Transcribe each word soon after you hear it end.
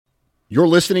You're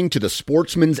listening to the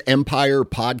Sportsman's Empire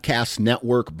Podcast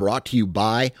Network, brought to you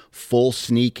by Full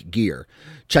Sneak Gear.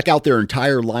 Check out their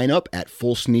entire lineup at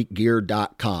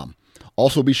fullsneakgear.com.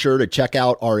 Also be sure to check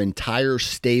out our entire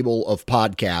stable of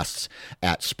podcasts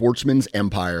at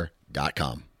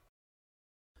sportsmansempire.com.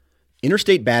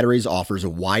 Interstate Batteries offers a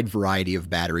wide variety of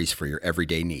batteries for your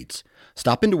everyday needs.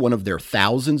 Stop into one of their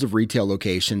thousands of retail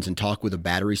locations and talk with a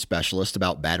battery specialist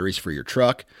about batteries for your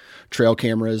truck, trail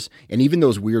cameras, and even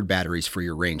those weird batteries for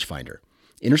your rangefinder.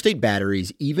 Interstate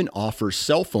Batteries even offers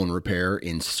cell phone repair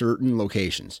in certain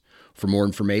locations. For more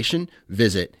information,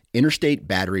 visit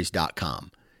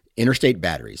interstatebatteries.com. Interstate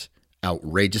Batteries,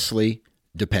 outrageously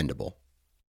dependable.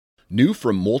 New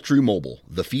from Moultrie Mobile,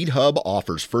 the Feed Hub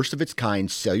offers first-of-its-kind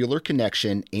cellular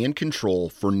connection and control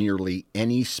for nearly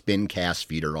any spin cast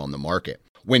feeder on the market.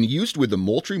 When used with the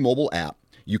Moultrie Mobile app,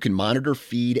 you can monitor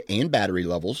feed and battery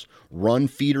levels, run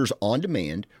feeders on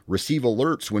demand, receive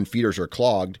alerts when feeders are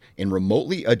clogged, and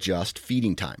remotely adjust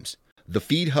feeding times. The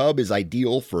Feed Hub is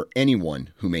ideal for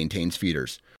anyone who maintains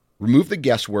feeders. Remove the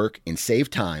guesswork and save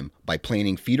time by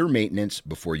planning feeder maintenance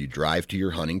before you drive to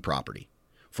your hunting property.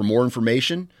 For more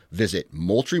information, visit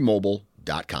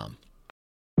MoultrieMobile.com.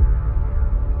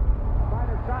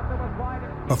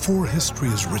 Before history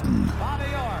is written,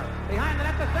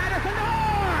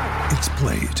 it's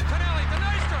played.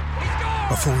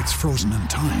 Before it's frozen in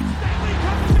time,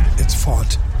 it's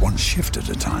fought one shift at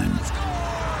a time.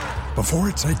 Before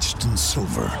it's etched in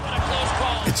silver,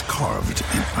 it's carved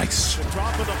in ice.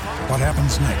 What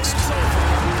happens next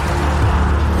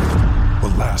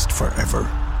will last forever.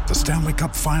 The Stanley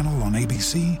Cup Final on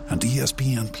ABC and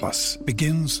ESPN Plus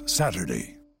begins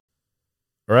Saturday.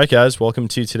 All right, guys, welcome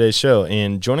to today's show.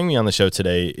 And joining me on the show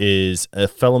today is a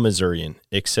fellow Missourian,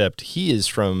 except he is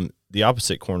from the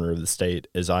opposite corner of the state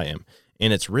as I am.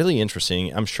 And it's really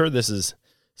interesting. I'm sure this is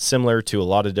similar to a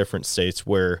lot of different states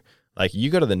where, like, you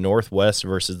go to the Northwest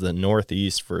versus the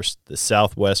Northeast versus the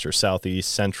Southwest or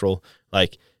Southeast, Central.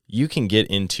 Like, you can get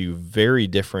into very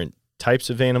different types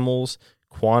of animals,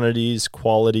 quantities,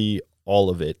 quality, all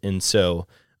of it. And so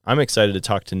I'm excited to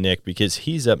talk to Nick because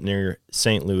he's up near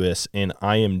St. Louis and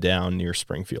I am down near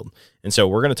Springfield. And so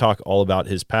we're going to talk all about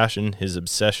his passion, his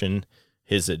obsession,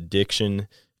 his addiction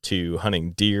to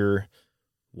hunting deer,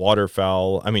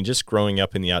 waterfowl. I mean, just growing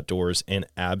up in the outdoors and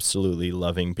absolutely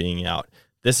loving being out.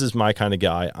 This is my kind of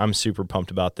guy. I'm super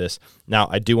pumped about this. Now,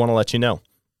 I do want to let you know,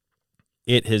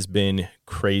 it has been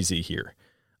crazy here.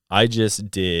 I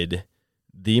just did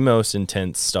the most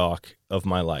intense stalk of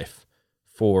my life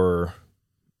for,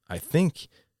 I think,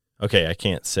 okay, I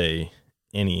can't say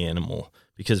any animal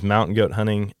because mountain goat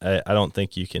hunting, I don't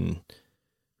think you can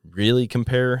really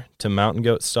compare to mountain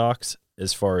goat stalks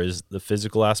as far as the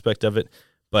physical aspect of it,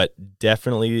 but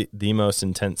definitely the most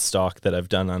intense stalk that I've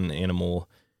done on an animal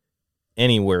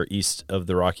anywhere east of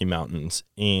the Rocky Mountains,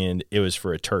 and it was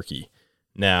for a turkey.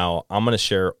 Now, I'm going to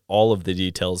share all of the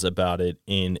details about it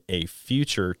in a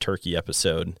future turkey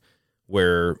episode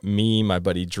where me, my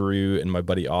buddy Drew, and my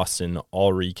buddy Austin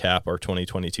all recap our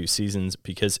 2022 seasons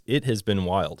because it has been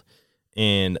wild.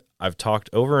 And I've talked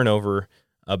over and over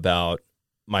about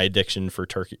my addiction for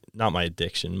turkey, not my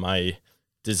addiction, my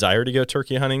desire to go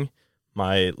turkey hunting,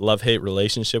 my love-hate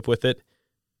relationship with it.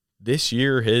 This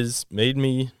year has made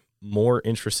me more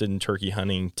interested in turkey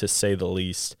hunting, to say the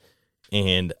least.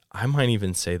 And I might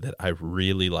even say that I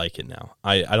really like it now.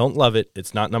 I don't love it.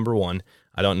 It's not number one.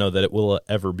 I don't know that it will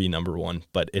ever be number one,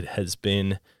 but it has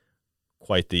been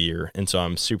quite the year. And so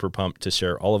I'm super pumped to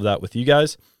share all of that with you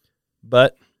guys.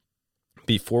 But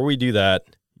before we do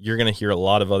that, you're going to hear a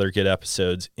lot of other good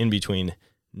episodes in between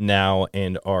now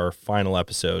and our final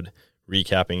episode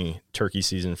recapping turkey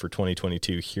season for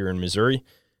 2022 here in Missouri.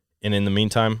 And in the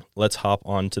meantime, let's hop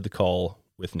on to the call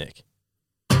with Nick.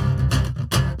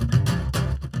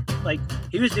 Like,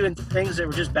 he was doing things that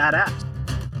were just badass.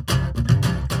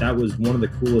 That was one of the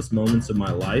coolest moments of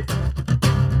my life.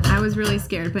 I was really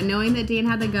scared, but knowing that Dan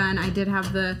had the gun, I did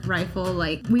have the rifle,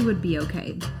 like, we would be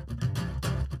okay.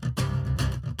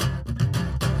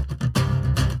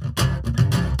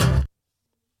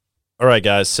 All right,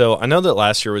 guys. So I know that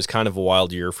last year was kind of a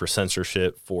wild year for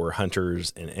censorship for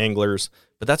hunters and anglers,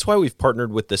 but that's why we've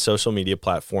partnered with the social media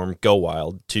platform Go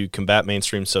Wild to combat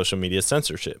mainstream social media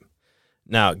censorship.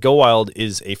 Now, Go Wild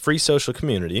is a free social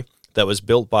community that was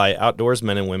built by outdoors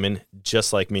men and women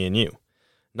just like me and you.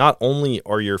 Not only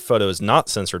are your photos not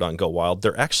censored on Go Wild,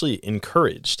 they're actually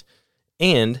encouraged.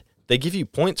 And they give you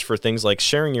points for things like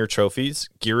sharing your trophies,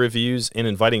 gear reviews, and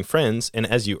inviting friends. And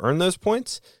as you earn those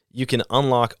points, you can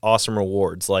unlock awesome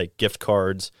rewards like gift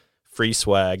cards, free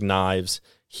swag, knives,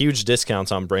 huge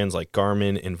discounts on brands like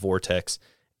Garmin and Vortex,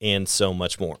 and so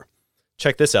much more.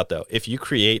 Check this out, though. If you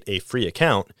create a free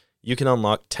account, you can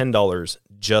unlock $10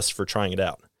 just for trying it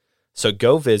out. So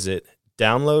go visit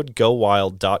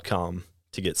downloadgowild.com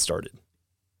to get started.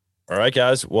 All right,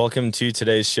 guys, welcome to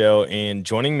today's show. And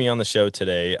joining me on the show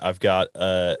today, I've got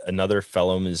another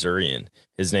fellow Missourian.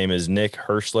 His name is Nick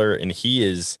Hirschler, and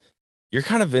you're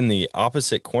kind of in the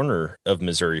opposite corner of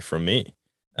Missouri from me.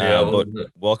 Yeah, but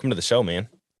welcome to the show, man.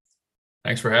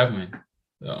 Thanks for having me.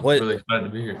 I'm really excited to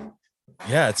be here.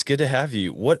 Yeah, it's good to have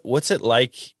you. What's it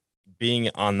like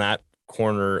being on that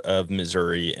corner of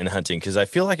Missouri and hunting? Because I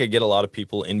feel like I get a lot of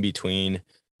people in between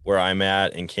where I'm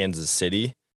at in Kansas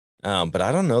City, but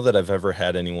I don't know that I've ever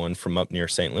had anyone from up near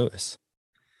St. Louis.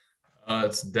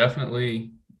 It's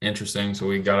definitely interesting. So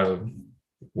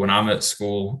when I'm at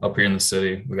school up here in the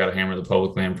city, we got to hammer the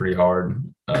public land pretty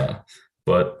hard.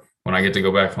 But when I get to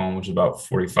go back home, which is about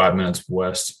 45 minutes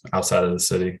west outside of the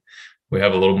city, we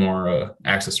have a little more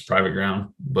access to private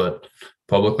ground. But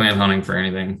public land hunting for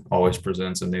anything always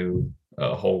presents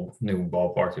a whole new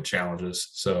ballpark of challenges.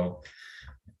 So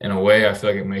in a way, I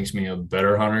feel like it makes me a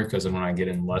better hunter because when I get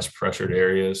in less pressured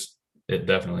areas, it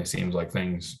definitely seems like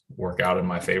things work out in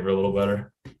my favor a little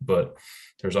better. But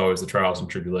there's always the trials and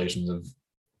tribulations of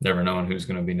never knowing who's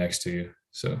going to be next to you.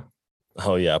 So,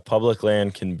 oh yeah, public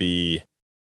land can be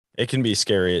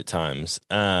scary at times.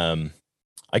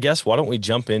 I guess why don't we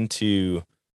jump into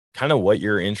kind of what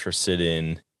you're interested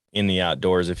in the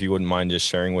outdoors, if you wouldn't mind just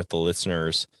sharing with the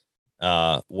listeners.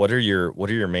 What are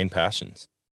your main passions?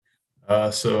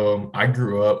 So I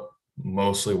grew up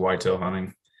mostly whitetail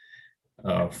hunting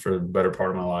for the better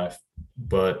part of my life,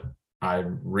 but I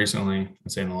recently,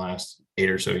 I'd say in the last 8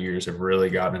 or so years, have really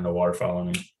gotten into waterfowl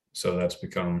hunting. So that's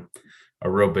become a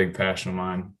real big passion of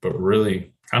mine, but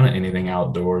really kind of anything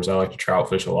outdoors. I like to trout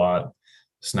fish a lot,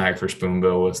 snag for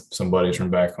spoonbill with some buddies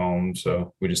from back home.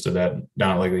 So we just did that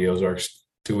down at Lake of the Ozarks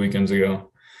 2 weekends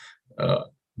ago.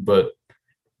 But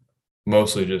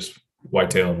mostly just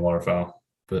whitetail and waterfowl,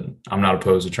 but I'm not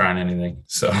opposed to trying anything.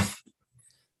 So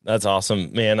that's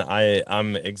awesome, man.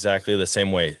 I'm exactly the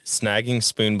same way. Snagging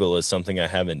spoonbill is something I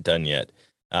haven't done yet.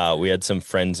 We had some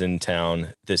friends in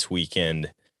town this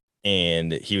weekend,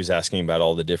 and he was asking about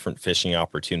all the different fishing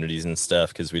opportunities and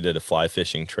stuff because we did a fly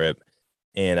fishing trip.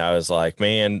 And I was like,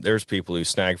 man, there's people who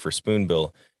snag for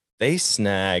spoonbill. They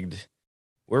snagged,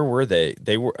 where were they?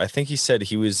 I think he said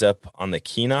he was up on the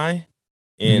Kenai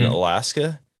in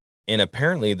Alaska. And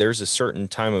apparently there's a certain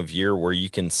time of year where you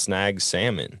can snag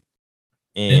salmon.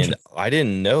 And I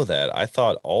didn't know that. I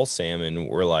thought all salmon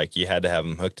were like, you had to have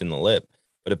them hooked in the lip.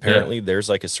 But apparently there's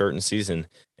like a certain season.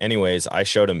 Anyways, I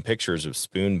showed him pictures of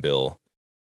spoonbill,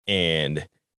 and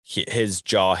his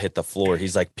jaw hit the floor.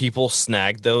 He's like, people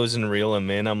snag those and reel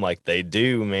them in. I'm like, they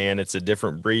do, man. It's a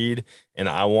different breed, and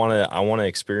I want to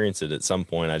experience it at some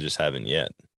point. I just haven't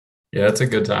yet. Yeah, it's a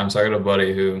good time. So I got a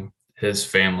buddy who his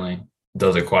family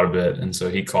does it quite a bit, and so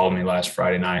he called me last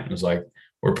Friday night and was like,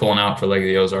 we're pulling out for Lake of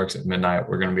the Ozarks at midnight.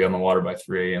 We're going to be on the water by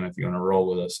 3 a.m. if you want to roll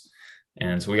with us.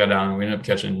 And so we got down and we ended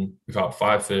up we caught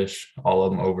 5 fish, all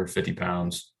of them over 50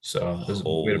 pounds. So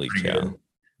holy cow. Good.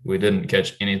 We didn't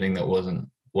catch anything that wasn't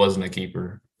a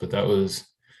keeper, but that was,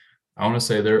 I want to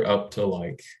say they're up to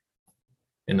like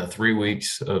in the 3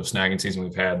 weeks of snagging season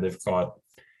we've had, they've caught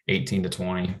 18 to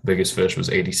 20. Biggest fish was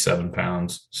 87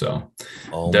 pounds. So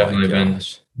definitely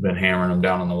been hammering them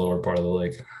down on the lower part of the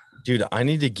lake. Dude, I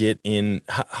need to get in.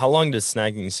 How long does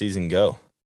snagging season go?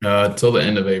 Till the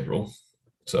end of April.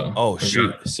 So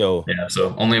shoot. So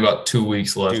only about 2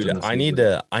 weeks left. Dude, I need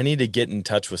to get in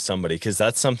touch with somebody, because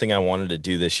that's something I wanted to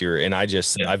do this year, and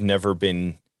I've never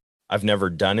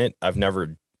done it. I've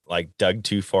never like dug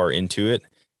too far into it,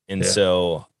 and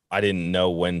so I didn't know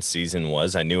when season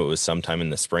was. I knew it was sometime in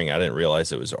the spring. I didn't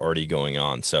realize it was already going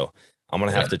on. So I'm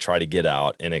gonna have to try to get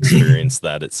out and experience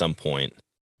that at some point.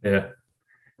 Yeah.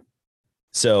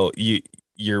 So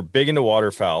you're big into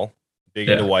waterfowl, big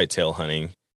into whitetail hunting.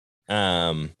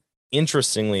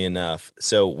 Interestingly enough,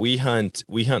 so we hunt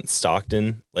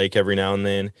Stockton Lake every now and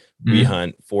then. We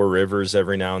hunt Four Rivers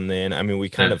every now and then. I mean, we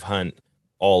kind of hunt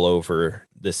all over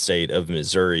the state of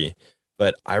Missouri.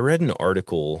 But I read an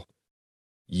article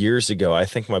years ago. I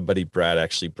think my buddy Brad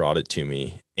actually brought it to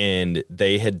me, and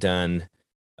they had done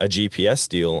a GPS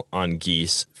deal on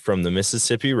geese from the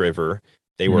Mississippi River.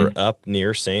 They were up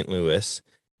near St. Louis,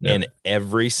 and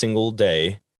every single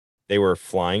day they were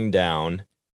flying down,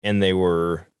 and they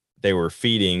were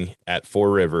feeding at Four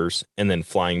Rivers and then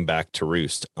flying back to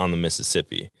roost on the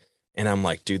Mississippi. And I'm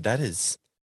like, dude, that's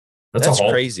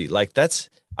crazy. Like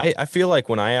I feel like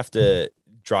when I have to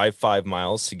drive 5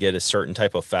 miles to get a certain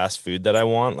type of fast food that I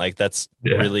want, like that's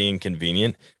really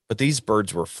inconvenient. But these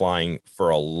birds were flying for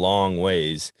a long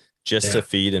ways just to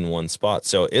feed in one spot.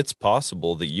 So it's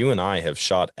possible that you and I have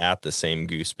shot at the same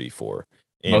goose before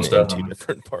in 2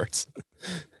 different parts.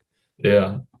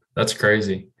 Yeah, that's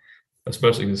crazy.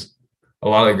 Especially because a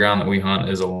lot of the ground that we hunt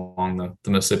is along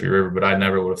the Mississippi River, but I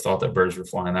never would have thought that birds were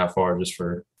flying that far just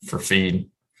for feed.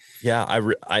 Yeah,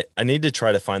 I need to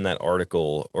try to find that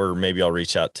article, or maybe I'll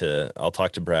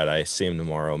talk to Brad. I see him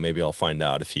tomorrow. Maybe I'll find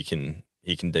out if he can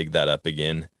dig that up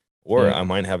again, or I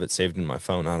might have it saved in my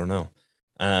phone. I don't know.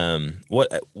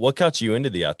 What got you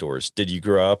into the outdoors? Did you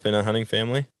grow up in a hunting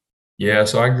family? Yeah,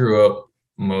 so I grew up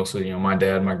mostly, my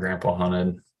dad, my grandpa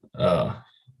hunted,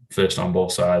 fished on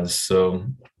both sides. So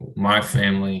my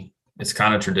family, it's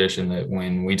kind of tradition that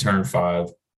when we turn 5,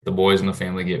 the boys in the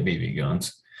family get BB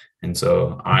guns. And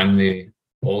so I'm the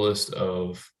oldest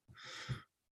of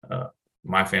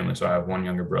my family. So I have 1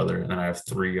 younger brother, and then I have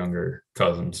 3 younger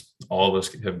cousins. All of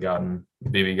us have gotten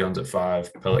BB guns at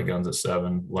 5, pellet guns at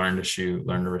 7, learn to shoot,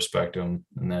 learn to respect them.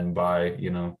 And then by,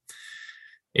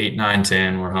 8, 9,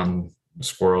 10, we're hunting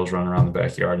squirrels, running around the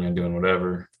backyard, doing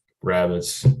whatever,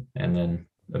 rabbits. And then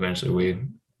eventually we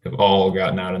have all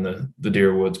gotten out in the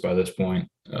deer woods by this point.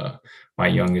 My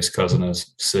youngest cousin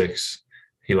is 6.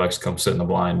 He likes to come sit in the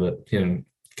blind, but he didn't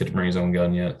get to bring his own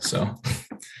gun yet. So,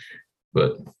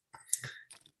 but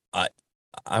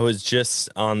I was just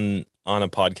on a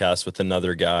podcast with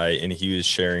another guy, and he was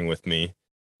sharing with me.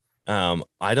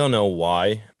 I don't know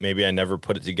why. Maybe I never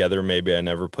put it together. Maybe I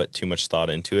never put too much thought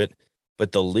into it.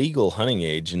 But the legal hunting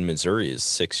age in Missouri is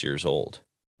 6 years old.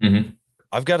 Mm-hmm.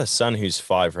 I've got a son who's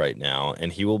 5 right now,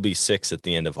 and he will be 6 at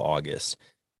the end of August.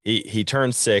 He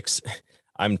turned 6.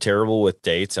 I'm terrible with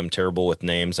dates. I'm terrible with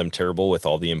names. I'm terrible with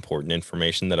all the important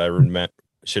information that I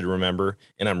should remember.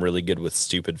 And I'm really good with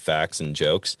stupid facts and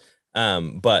jokes.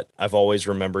 But I've always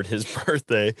remembered his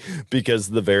birthday because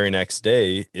the very next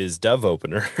day is dove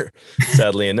opener,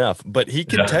 sadly enough. But he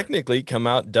can technically come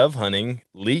out dove hunting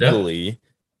legally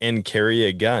and carry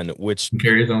a gun, which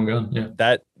carry his own gun.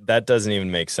 Yeah. That doesn't even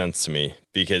make sense to me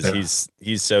because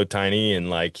he's so tiny,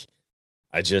 and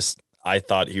I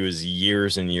thought he was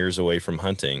years and years away from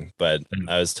hunting. But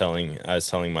I was telling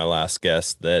my last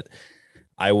guest that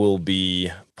I will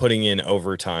be putting in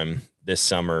overtime this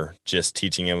summer, just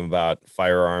teaching him about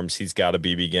firearms. He's got a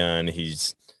BB gun.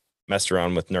 He's messed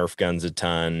around with Nerf guns a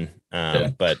ton.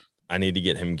 But I need to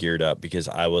get him geared up because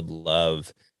I would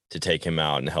love to take him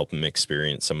out and help him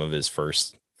experience some of his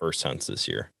first hunts this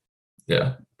year.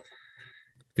 Yeah.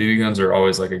 BB guns are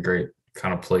always like a great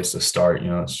kind of place to start.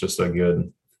 It's just a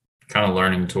good kind of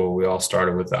learning tool. We all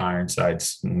started with the iron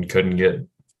sights and couldn't get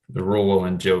the rule,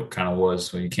 and joke kind of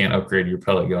was, well, you can't upgrade your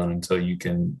pellet gun until you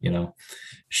can,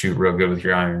 shoot real good with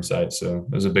your iron sights. So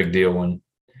it was a big deal when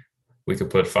we could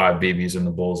put 5 BBs in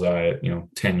the bullseye at,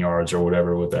 10 yards or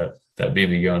whatever with that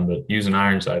BB gun, but using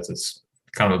iron sights, it's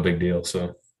kind of a big deal.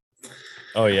 So.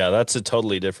 Oh yeah. That's a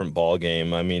totally different ball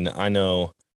game. I mean, I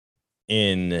know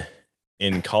in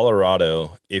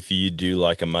Colorado, if you do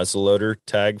like a muzzleloader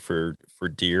tag for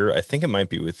deer, I think it might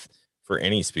be for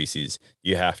any species,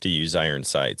 you have to use iron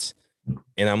sights.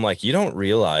 And I'm like, you don't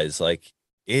realize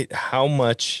how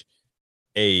much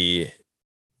a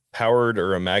powered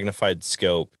or a magnified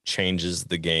scope changes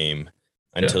the game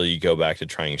until you go back to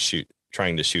trying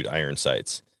to shoot iron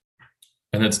sights.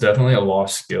 And it's definitely a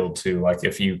lost skill too. Like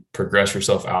if you progress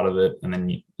yourself out of it and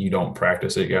then you don't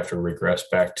practice it, you have to regress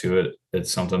back to it.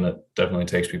 It's something that definitely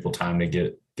takes people time to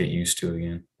get used to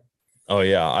again. Oh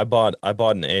yeah. I bought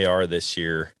an AR this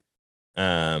year.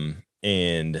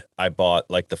 And I bought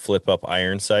like the flip up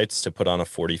iron sights to put on a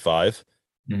 45.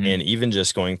 Mm-hmm. And even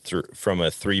just going through from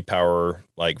a 3 power,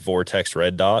 like Vortex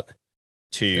red dot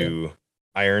to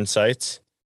iron sights,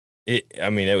 it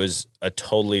was a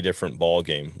totally different ball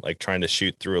game. Like trying to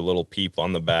shoot through a little peep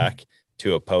on the back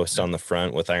to a post on the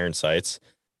front with iron sights.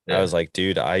 Yeah. I was like,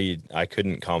 dude, I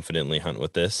couldn't confidently hunt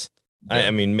with this. Yeah.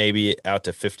 I mean, maybe out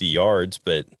to 50 yards,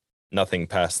 but nothing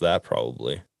past that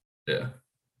probably. Yeah.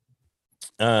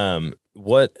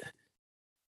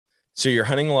 So you're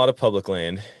hunting a lot of public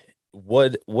land.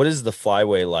 What is the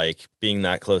flyway like being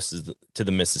that close to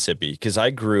the Mississippi? Because I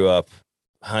grew up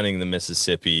hunting the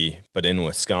Mississippi, but in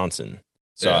Wisconsin.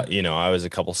 So, I was a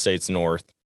couple states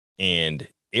north, and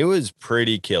it was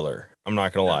pretty killer. I'm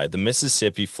not going to lie. The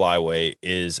Mississippi flyway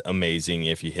is amazing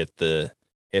if you hit the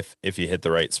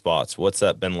right spots. What's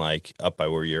that been like up by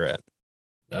where you're at?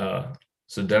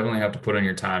 So definitely have to put in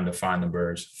your time to find the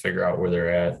birds, figure out where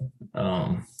they're at.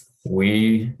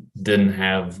 We didn't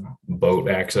have boat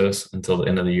access until the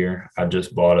end of the year. I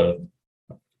just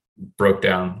broke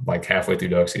down like halfway through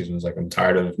duck season. I was like, I'm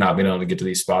tired of not being able to get to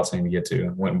these spots I need to get to. I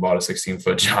went and bought a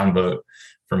 16-foot John boat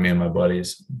for me and my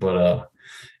buddies. But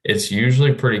It's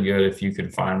usually pretty good if you can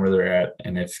find where they're at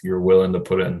and if you're willing to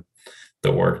put in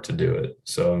the work to do it.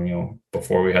 So,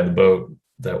 before we had the boat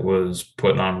that was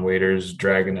putting on waders,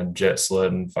 dragging a jet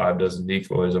sled and 5 dozen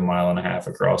decoys 1.5 miles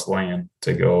across land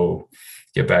to go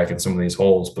get back in some of these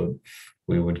holes. But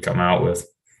we would come out with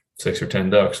 6 or 10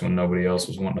 ducks when nobody else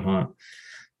was wanting to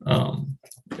hunt.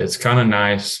 It's kind of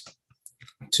nice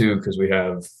too, because we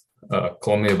have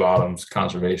Columbia Bottoms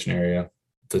Conservation Area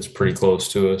that's pretty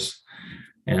close to us.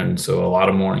 And so a lot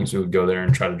of mornings we would go there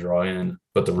and try to draw in,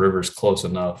 but the river's close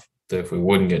enough that if we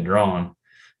wouldn't get drawn,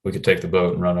 we could take the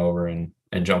boat and run over and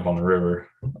jump on the river,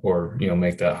 or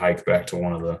make that hike back to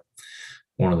one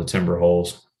of the timber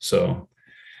holes. So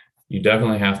you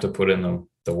definitely have to put in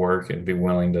the work and be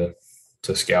willing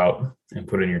to scout and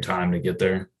put in your time to get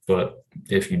there. But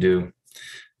if you do,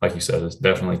 like you said, it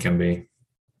definitely can be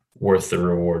worth the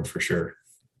reward for sure.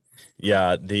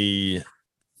 Yeah, the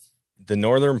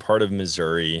northern part of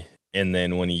Missouri, and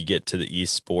then when you get to the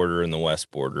east border and the west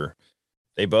border,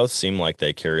 they both seem like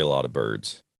they carry a lot of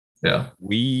birds. Yeah.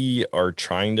 We are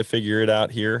trying to figure it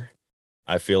out here.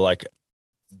 I feel like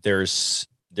there's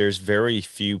very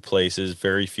few places,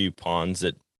 very few ponds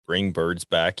that bring birds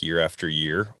back year after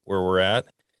year where we're at.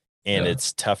 And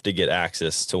it's tough to get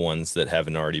access to ones that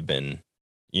haven't already been,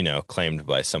 claimed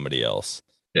by somebody else.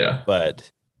 Yeah.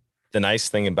 But the nice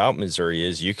thing about Missouri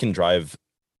is you can drive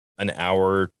an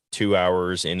hour, 2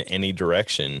 hours in any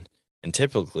direction and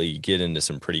typically get into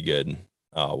some pretty good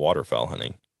waterfowl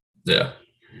hunting. Yeah.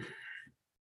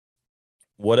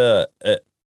 When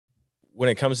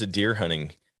it comes to deer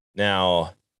hunting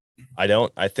now,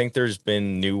 I think there's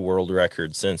been new world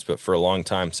records since, but for a long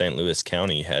time, St. Louis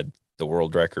County had the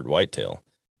world record whitetail.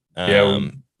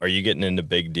 Are you getting into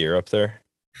big deer up there?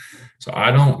 So I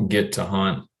don't get to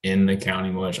hunt in the county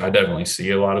much. I definitely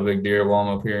see a lot of big deer while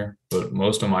I'm up here, but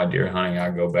most of my deer hunting I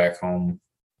go back home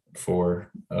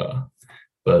for.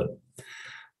 But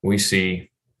we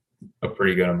see a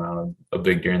pretty good amount of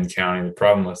big deer in the county. The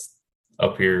problem with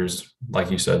up here is,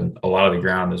 like you said, a lot of the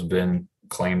ground has been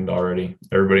claimed already.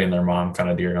 Everybody and their mom kind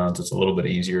of deer hunts. It's a little bit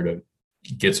easier to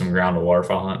get some ground to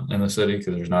waterfowl hunt in the city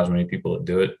because there's not as many people that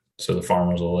do it. So the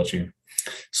farmers will let you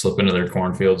slip into their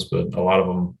cornfields, but a lot of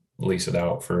them lease it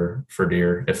out for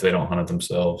deer if they don't hunt it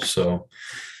themselves. So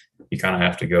you kind of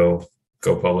have to go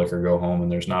public or go home,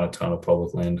 and there's not a ton of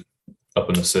public land up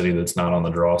in the city that's not on the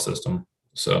draw system.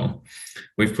 So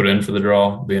we've put in for the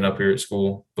draw being up here at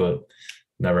school, but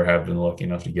never have been lucky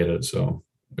enough to get it. So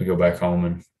we go back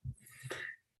home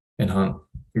and hunt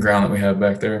ground that we have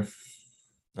back there.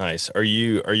 Nice. Are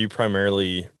you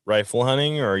primarily rifle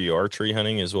hunting, or are you archery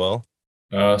hunting as well?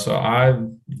 So I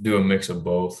do a mix of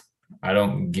both. I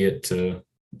don't get to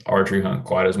archery hunt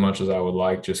quite as much as I would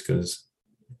like, just because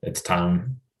it's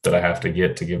time that I have to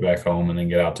get back home and then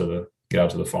get out to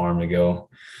the farm to go.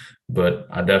 But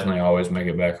I definitely always make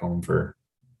it back home for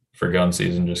gun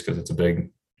season, just because it's a big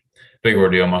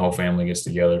ordeal. My whole family gets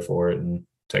together for it and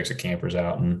takes the campers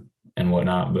out and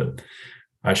whatnot. But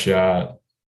I shot,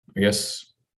 I guess,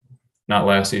 not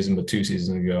last season, but 2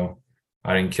 seasons ago.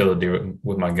 I didn't kill a deer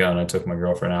with my gun. I took my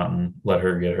girlfriend out and let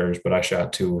her get hers, but I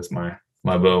shot 2 with my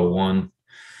bow. One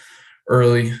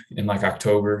early in like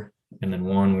October, and then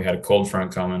one we had a cold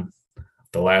front coming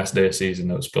the last day of season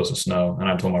that was supposed to snow. And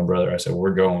I told my brother, I said,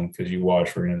 we're going, because you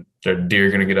watch, their deer are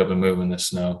going to get up and move in this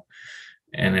snow.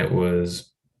 And it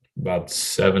was about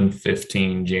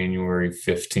 7:15, January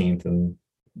 15th, and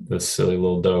this silly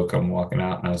little doe come walking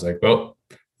out, and I was like, well,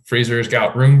 freezer's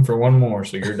got room for one more,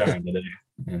 so you're dying today.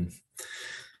 And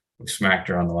we smacked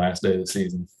her on the last day of the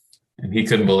season, and he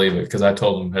couldn't believe it, because I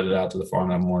told him headed out to the farm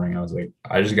that morning, I was like,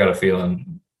 I just got a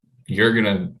feeling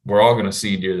we're all gonna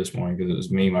see deer this morning, because it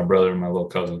was me, my brother, and my little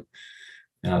cousin.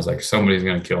 And I was like, somebody's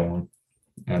gonna kill one.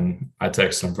 And I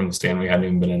texted him from the stand. We hadn't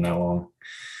even been in that long,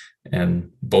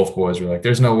 and both boys were like,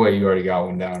 there's no way you already got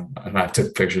one down. And I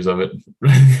took pictures of it.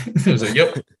 I was like,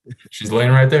 yep, she's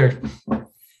laying right there.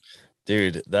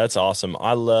 Dude, that's awesome.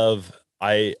 I love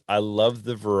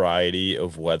the variety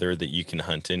of weather that you can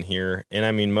hunt in here. And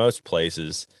I mean, most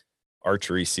places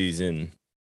archery season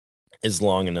is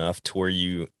long enough to where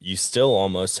you still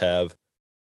almost have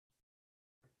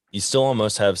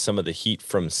some of the heat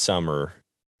from summer.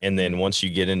 And then once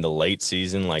you get into late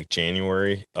season, like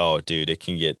January, oh dude, it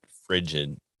can get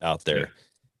frigid out there.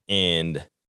 Yeah. And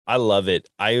I love it.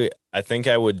 I think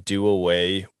I would do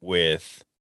away with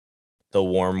the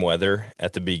warm weather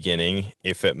at the beginning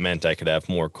if it meant I could have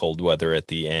more cold weather at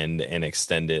the end and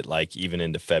extend it like even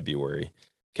into February,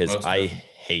 because I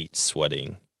hate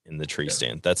sweating in the tree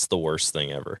stand. That's the worst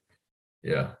thing ever.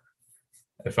 Yeah.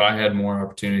 if I had more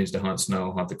opportunities to hunt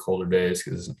snow, hunt the colder days,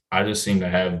 because I just seem to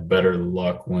have better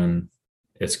luck when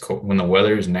it's cold, when the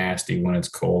weather is nasty, when it's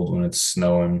cold, when it's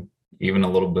snowing, even a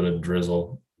little bit of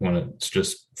drizzle, when it's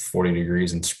just 40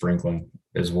 degrees and sprinkling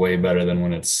is way better than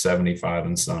when it's 75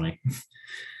 and sunny.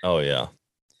 Oh yeah.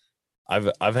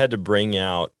 I've had to bring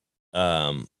out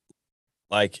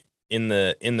like in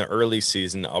the early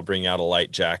season, I'll bring out a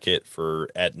light jacket for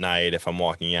at night if I'm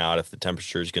walking out, if the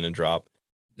temperature is going to drop.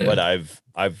 Yeah. But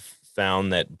I've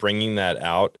found that bringing that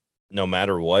out, no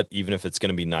matter what, even if it's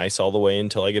going to be nice all the way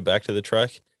until I get back to the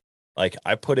truck, like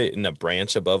I put it in a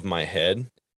branch above my head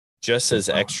just as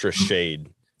extra shade.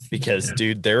 Because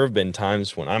dude, there have been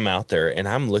times when I'm out there and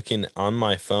I'm looking on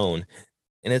my phone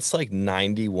and it's like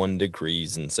 91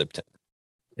 degrees in September.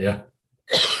 Yeah.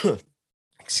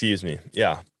 Excuse me.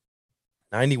 Yeah.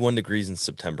 91 degrees in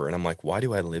September. And I'm like, why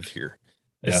do I live here?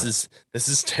 This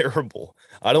is terrible.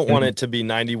 I don't want it to be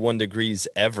 91 degrees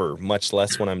ever, much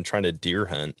less when I'm trying to deer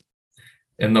hunt.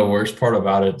 And the worst part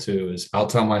about it too is I'll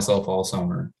tell myself all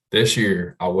summer, this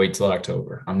year I'll wait till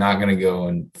October. I'm not going to go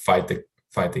and fight the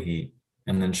heat.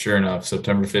 And then sure enough,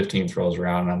 September 15th rolls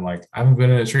around and I'm like, I haven't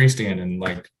been in a tree stand in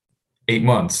like 8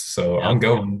 months. So I'm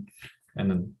going.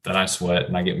 And then I sweat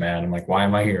and I get mad. I'm like, why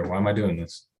am I here? Why am I doing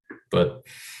this? But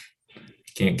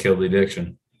can't kill the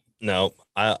addiction. No,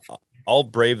 I'll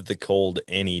brave the cold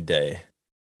any day.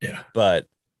 Yeah. But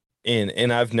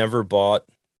and I've never bought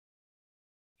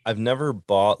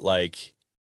like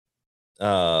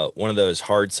one of those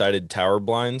hard-sided tower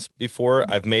blinds before.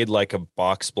 I've made like a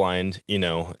box blind,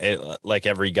 like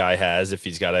every guy has if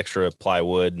he's got extra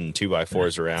plywood and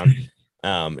 2x4s around.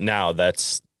 Now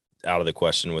that's out of the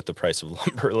question with the price of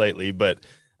lumber lately, but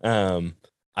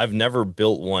I've never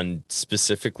built one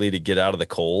specifically to get out of the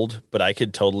cold, but I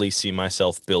could totally see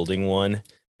myself building one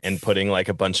and putting like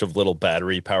a bunch of little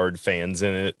battery powered fans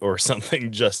in it or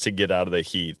something just to get out of the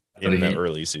heat in the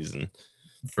early season.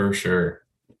 For sure.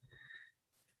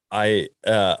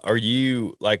 Are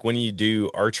you like when you do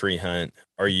archery hunt,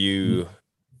 are you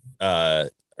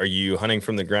hunting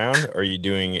from the ground? Are you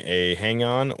doing a hang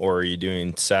on or are you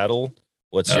doing saddle?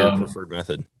 What's your preferred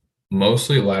method?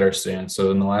 Mostly ladder stand.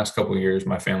 So in the last couple of years,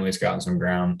 my family's gotten some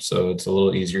ground, so it's a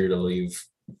little easier to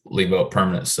leave up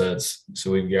permanent sets. So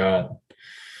we've got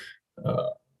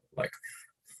like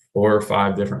 4 or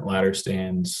 5 different ladder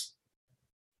stands,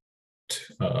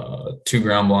 2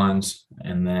 ground blinds,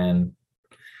 and then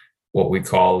what we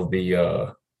call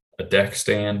a deck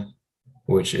stand,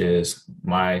 which is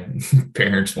my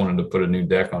parents wanted to put a new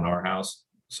deck on our house.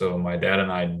 So my dad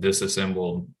and I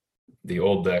disassembled the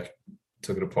old deck,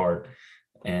 took it apart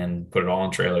and put it all in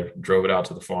trailer, drove it out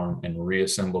to the farm and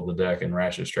reassembled the deck and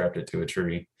ratchet strapped it to a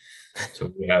tree.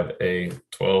 So we have a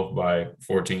 12 by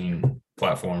 14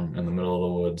 platform in the middle of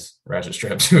the woods, ratchet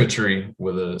strapped to a tree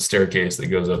with a staircase that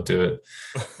goes up to it.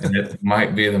 And it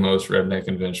might be the most redneck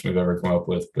invention we've ever come up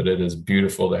with, but it is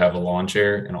beautiful to have a lawn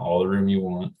chair in all the room you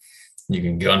want. You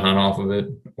can gun hunt off of it,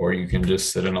 or you can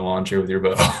just sit in a lawn chair with your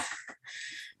bow.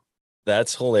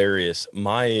 That's hilarious.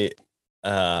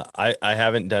 I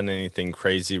haven't done anything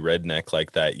crazy redneck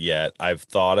like that yet. I've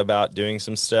thought about doing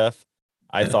some stuff.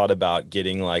 I thought about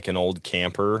getting like an old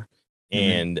camper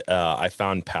and I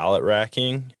found pallet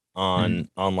racking online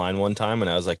one time and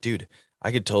I was like, dude,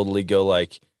 I could totally go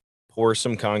like pour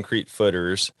some concrete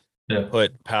footers,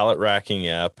 put pallet racking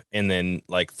up and then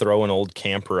like throw an old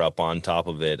camper up on top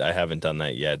of it. I haven't done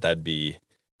that yet. That'd be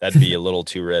a little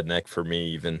too redneck for me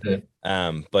even.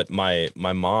 But my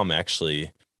mom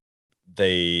actually,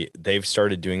 they've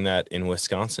started doing that in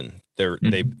Wisconsin.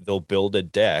 They'll build a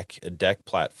deck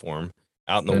platform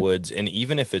out in the woods, and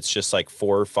even if it's just like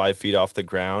 4 or 5 feet off the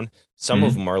ground, some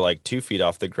of them are like 2 feet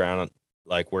off the ground,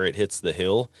 like where it hits the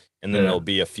hill, and then they'll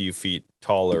be a few feet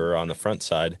taller on the front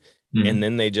side, and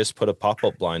then they just put a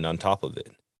pop-up blind on top of it.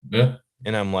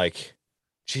 And I'm like,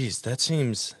 geez, that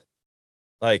seems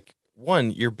like,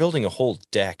 one, you're building a whole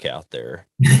deck out there.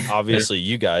 Obviously,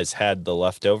 you guys had the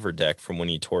leftover deck from when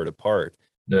you tore it apart.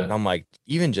 And I'm like,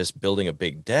 even just building a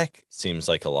big deck seems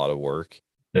like a lot of work.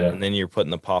 And then you're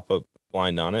putting the pop-up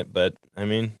blind on it. But, I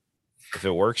mean, if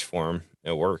it works for them,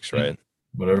 it works, right?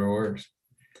 Whatever works.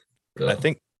 I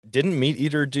think, didn't Meat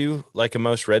Eater do like a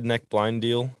most redneck blind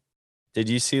deal? Did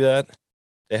you see that?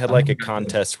 They had like a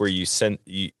contest where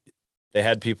they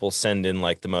had people send in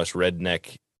like the most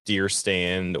redneck deer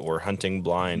stand or hunting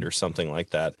blind or something like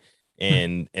that,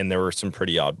 and there were some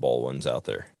pretty oddball ones out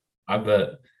there. I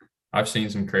bet. I've seen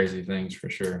some crazy things for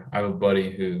sure. I have a buddy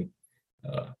who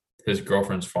his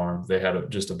girlfriend's farm, they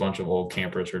had just a bunch of old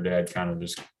campers. Her dad kind of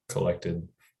just collected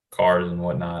cars and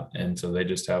whatnot, and so they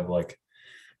just have like,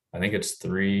 I think it's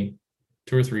 3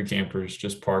 two or three campers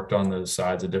just parked on the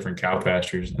sides of different cow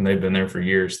pastures, and they've been there for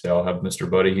years. They all have Mr.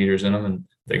 Buddy heaters in them, and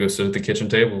they go sit at the kitchen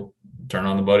table, turn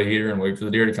on the buddy heater, and wait for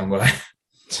the deer to come by.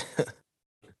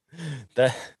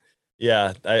 That,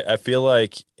 yeah, I feel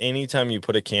like anytime you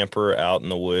put a camper out in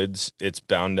the woods, it's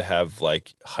bound to have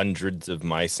like hundreds of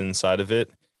mice inside of it.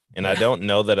 And I don't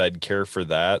know that I'd care for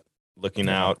that, looking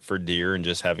out for deer and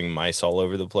just having mice all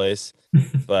over the place.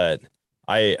 But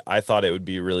I thought it would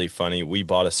be really funny. We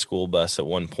bought a school bus at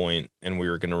one point and we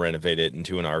were going to renovate it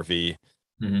into an RV.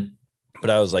 Mm-hmm. But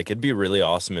I was like, it'd be really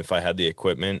awesome if I had the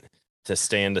equipment to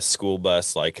stand a school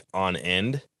bus like on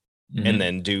end and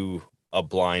then do a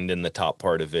blind in the top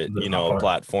part of it, a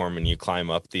platform, and you climb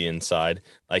up the inside.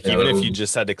 Like even if you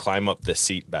just had to climb up the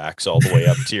seat backs all the way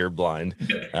up to your blind,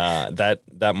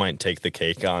 that might take the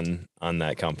cake on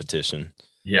that competition.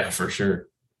 Yeah, for sure.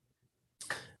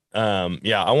 I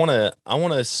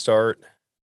want to start.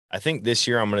 I think this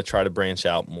year I'm going to try to branch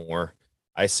out more.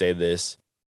 I say this,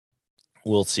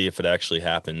 we'll see if it actually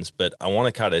happens, but I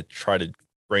want to kind of try to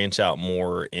branch out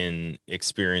more and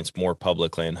experience more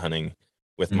public land hunting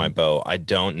with my bow. I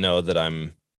don't know that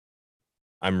I'm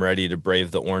ready to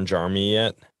brave the Orange Army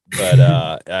yet, but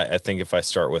I think if I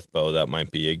start with bow, that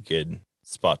might be a good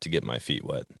spot to get my feet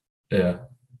wet. Yeah,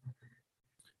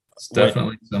 it's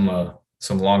definitely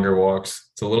some longer walks.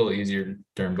 It's a little easier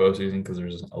during bow season because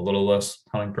there's a little less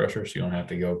hunting pressure, so you don't have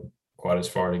to go quite as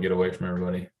far to get away from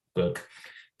everybody. But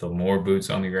the more boots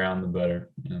on the ground, the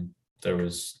better. There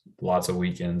was lots of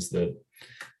weekends that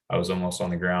I was almost on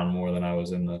the ground more than I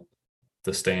was in the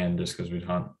stand, just because we'd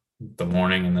hunt the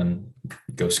morning and then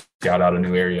go scout out a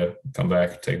new area, come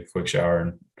back, take a quick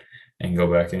shower and go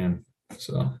back in.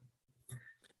 So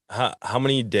how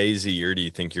many days a year do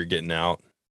you think you're getting out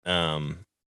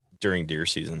during deer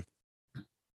season?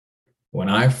 When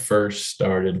I first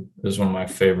started, this is one of my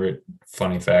favorite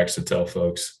funny facts to tell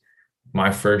folks.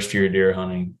 My first year deer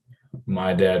hunting,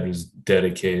 my dad was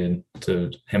dedicated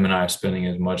to him and I spending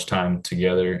as much time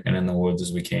together and in the woods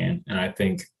as we can. And I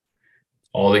think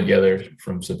all together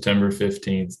from September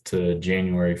 15th to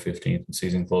January 15th, when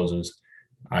season closes,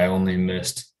 I only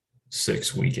missed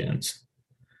 6 weekends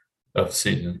of the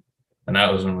season. And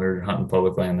that was when we were hunting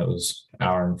public land that was an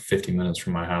hour and 50 minutes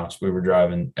from my house. We were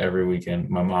driving every weekend.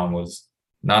 My mom was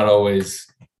not always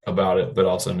about it, but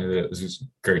also knew that it was just a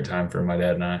great time for my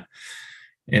dad and I.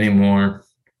 Anymore,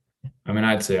 I mean,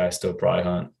 I'd say I still probably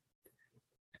hunt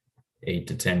 8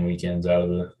 to 10 weekends out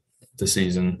of the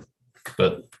season,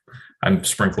 but I'm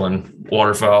sprinkling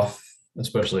waterfowl,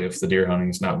 especially if the deer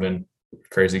hunting's not been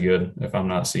crazy good. If I'm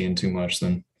not seeing too much,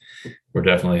 then we're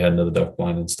definitely heading to the duck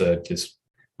blind instead, because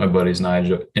my buddies and I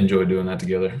enjoy doing that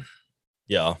together.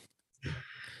 Yeah.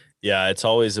 It's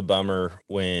always a bummer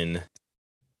when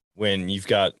you've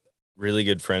got really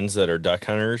good friends that are duck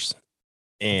hunters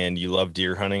and you love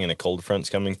deer hunting and a cold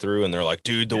front's coming through and they're like,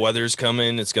 dude, the weather's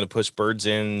coming, it's going to push birds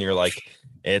in. And you're like,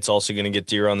 it's also going to get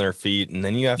deer on their feet. And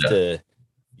then you have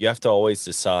to always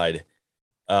decide.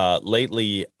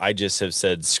 Lately, I just have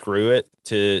said, screw it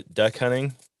to duck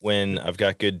hunting when I've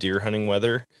got good deer hunting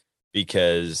weather,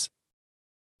 because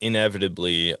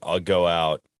inevitably I'll go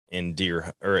out and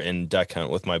duck hunt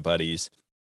with my buddies.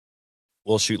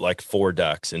 We'll shoot like 4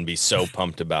 ducks and be so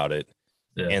pumped about it.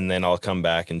 Yeah. And then I'll come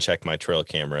back and check my trail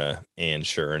camera, and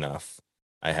sure enough,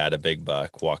 I had a big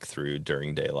buck walk through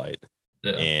during daylight.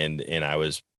 Yeah. And I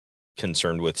was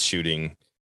concerned with shooting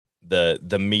the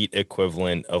meat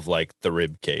equivalent of like the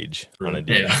rib cage on a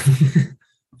deer.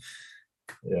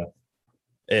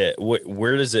 Yeah.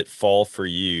 Where does it fall for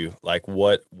you? Like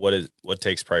what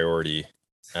takes priority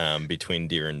between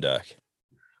deer and duck?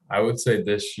 I would say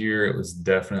this year it was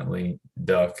definitely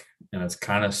duck, and it's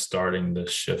kind of starting to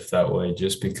shift that way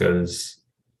just because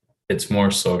it's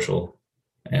more social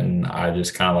and I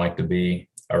just kind of like to be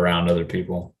around other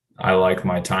people. I like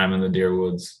my time in the deer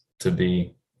woods to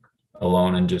be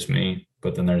alone and just me,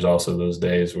 but then there's also those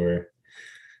days where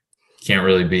you can't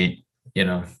really beat, being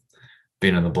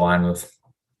in the blind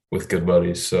with good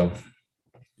buddies. So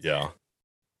yeah,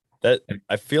 that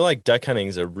I feel like duck hunting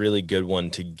is a really good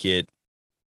one to get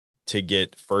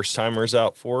first timers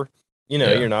out for.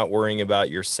 You're not worrying about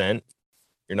your scent,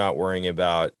 you're not worrying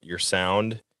about your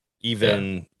sound,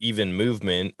 even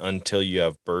movement, until you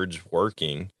have birds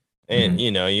working. And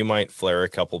you might flare a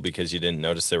couple because you didn't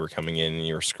notice they were coming in and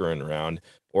you were screwing around,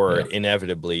 or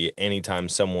inevitably anytime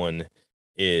someone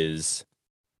is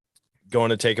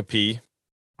going to take a pee,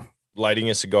 lighting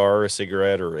a cigar or a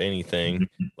cigarette or anything,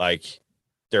 like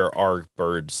there are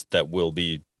birds that will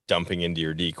be dumping into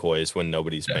your decoys when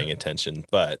nobody's paying attention.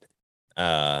 But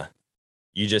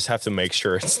You just have to make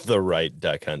sure it's the right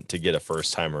duck hunt to get a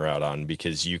first timer out on,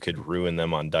 because you could ruin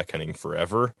them on duck hunting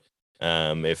forever.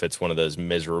 If it's one of those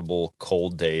miserable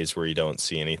cold days where you don't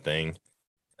see anything.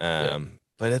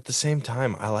 But at the same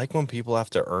time, I like when people have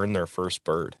to earn their first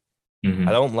bird. Mhm.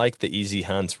 I don't like the easy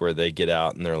hunts where they get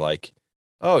out and they're like,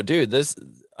 oh, dude,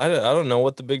 I don't know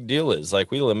what the big deal is.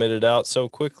 Like, we limited out so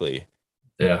quickly.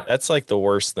 Yeah. That's like the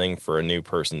worst thing for a new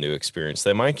person to experience.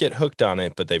 They might get hooked on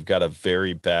it, but they've got a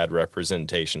very bad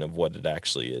representation of what it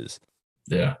actually is.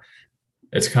 Yeah.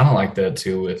 It's kind of like that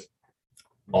too with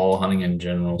all hunting in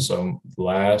general. So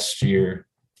last year,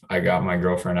 I got my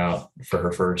girlfriend out for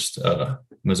her first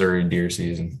Missouri deer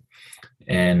season,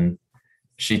 and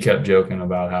she kept joking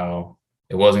about how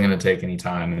it wasn't going to take any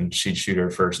time and she'd shoot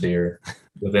her first deer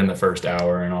within the first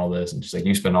hour and all this. And she's like,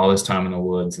 you spend all this time in the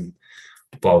woods and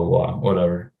blah, blah, blah,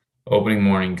 whatever. Opening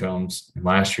morning comes, and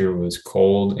last year was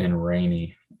cold and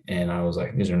rainy. And I was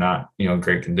like, these are not,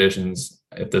 great conditions.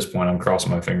 At this point, I'm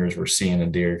crossing my fingers we're seeing a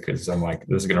deer, because I'm like,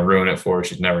 this is going to ruin it for her.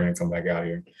 She's never going to come back out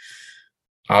here.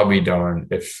 I'll be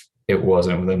darned if it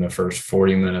wasn't within the first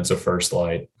 40 minutes of first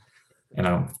light. And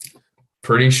I'm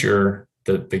pretty sure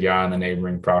that the guy on the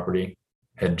neighboring property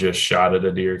had just shot at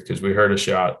a deer, because we heard a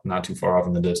shot not too far off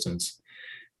in the distance.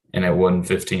 And it wasn't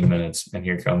 15 minutes. And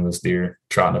here comes this deer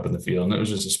trotting up in the field. And it was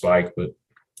just a spike. But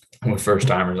with first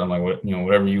timers, I'm like,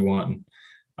 whatever you want. And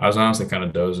I was honestly kind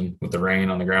of dozing with the rain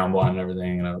on the ground blind and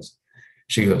everything. And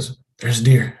she goes, there's a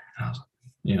deer. And I was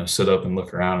like, sit up and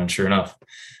look around. And sure enough,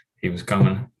 he was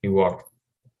coming. He walked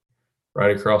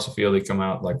right across the field. He come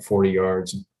out like 40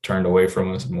 yards and turned away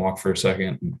from us and walked for a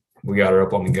second. And we got her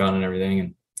up on the gun and everything.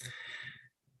 And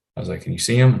I was like, can you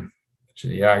see him? She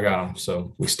said, yeah, I got him.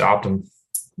 So we stopped him.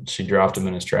 She dropped him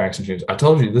in his tracks, and she goes, I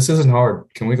told you, this isn't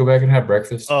hard. Can we go back and have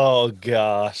breakfast? Oh,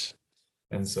 gosh.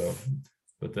 And so,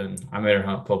 but then I made her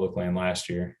hunt public land last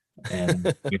year, and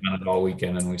we hunted all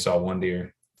weekend, and we saw one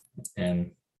deer.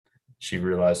 And she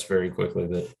realized very quickly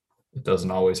that it doesn't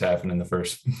always happen in the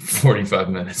first 45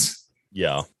 minutes.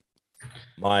 Yeah.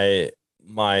 My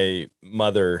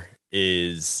mother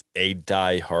is a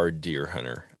diehard deer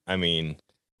hunter. I mean,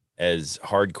 as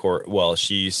hardcore, well,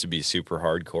 she used to be super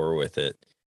hardcore with it.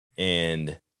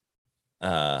 And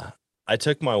I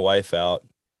took my wife out.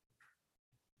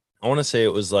 I want to say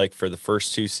it was like for the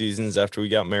first 2 seasons after we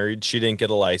got married. She didn't get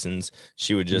a license.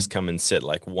 She would just come and sit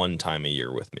like one time a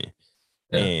year with me.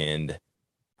 Yeah. And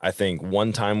I think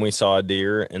one time we saw a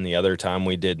deer and the other time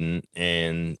we didn't.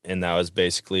 And that was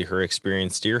basically her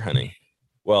experience deer hunting.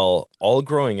 Well, all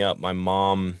growing up, my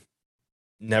mom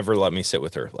never let me sit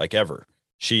with her, like, ever.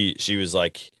 She was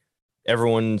like,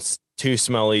 everyone's too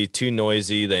smelly, too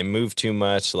noisy. They move too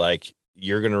much. Like,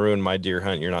 you're going to ruin my deer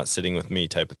hunt. You're not sitting with me,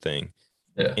 type of thing.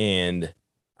 Yeah. And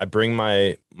I bring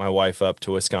my wife up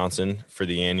to Wisconsin for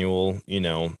the annual,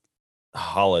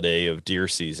 holiday of deer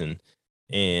season.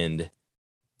 And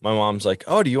my mom's like,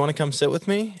 oh, do you want to come sit with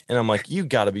me? And I'm like, you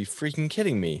got to be freaking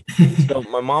kidding me. So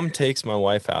my mom takes my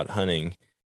wife out hunting,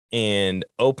 and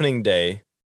opening day,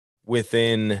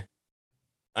 within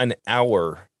an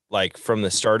hour, like from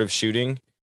the start of shooting,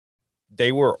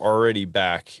 they were already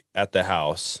back at the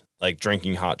house, like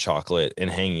drinking hot chocolate and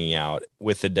hanging out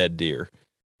with the dead deer.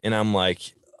 And I'm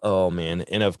like, oh man.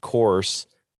 And of course,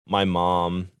 my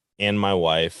mom and my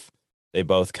wife, they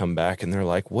both come back and they're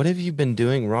like, what have you been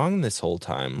doing wrong this whole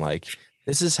time? Like,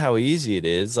 this is how easy it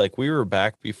is. Like, we were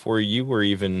back before you were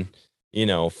even,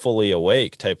 fully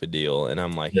awake, type of deal. And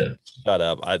I'm like, shut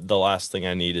up. The last thing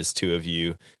I need is two of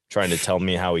you trying to tell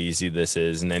me how easy this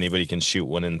is, and anybody can shoot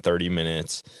one in 30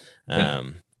 minutes.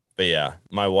 But yeah,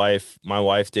 my wife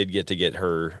did get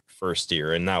her first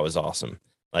deer, and that was awesome.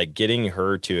 Like, getting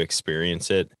her to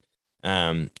experience it.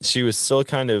 She was still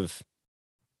kind of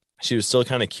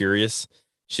curious.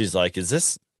 She's like, is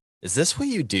this what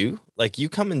you do? Like, you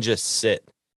come and just sit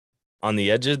on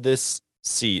the edge of this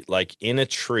seat, like in a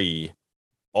tree,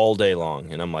 all day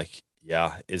long. And I'm like,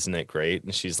 yeah, isn't it great?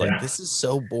 And she's like, this is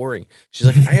so boring. She's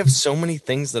like, I have so many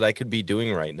things that I could be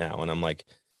doing right now. And I'm like,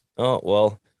 oh,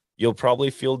 well, you'll probably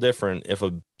feel different if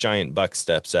a giant buck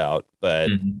steps out. But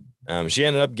she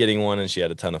ended up getting one, and she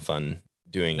had a ton of fun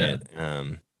doing it.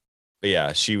 But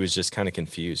yeah, she was just kind of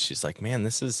confused. She's like, man,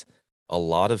 this is a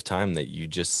lot of time that you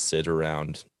just sit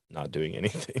around not doing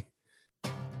anything.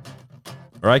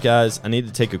 All right, guys, I need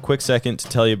to take a quick second to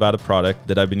tell you about a product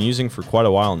that I've been using for quite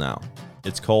a while now.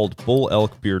 It's called Bull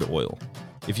Elk Beard Oil.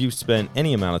 If you've spent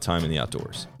any amount of time in the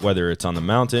outdoors, whether it's on the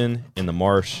mountain, in the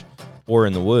marsh, or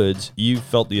in the woods, you've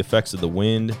felt the effects of the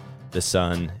wind, the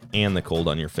sun, and the cold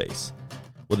on your face.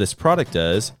 What this product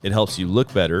does, it helps you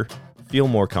look better, feel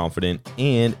more confident,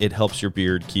 and it helps your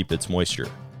beard keep its moisture.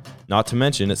 Not to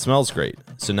mention, it smells great.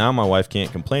 So now my wife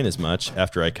can't complain as much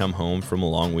after I come home from a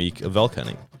long week of elk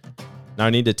hunting. Now, I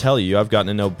need to tell you, I've gotten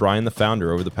to know Brian, the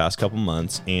founder, over the past couple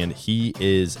months, and he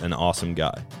is an awesome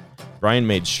guy. Brian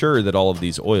made sure that all of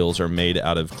these oils are made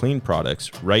out of clean products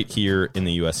right here in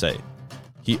the USA.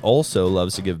 He also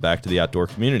loves to give back to the outdoor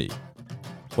community,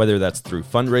 whether that's through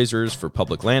fundraisers for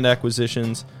public land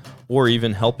acquisitions or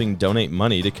even helping donate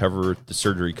money to cover the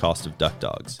surgery cost of duck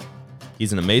dogs.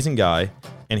 He's an amazing guy,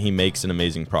 and he makes an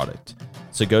amazing product.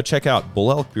 So go check out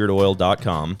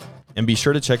bullelkbeardoil.com and be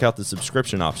sure to check out the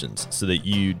subscription options so that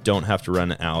you don't have to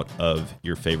run out of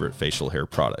your favorite facial hair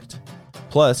product.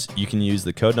 Plus, you can use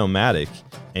the code Nomadic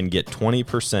and get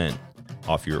 20%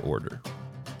 off your order.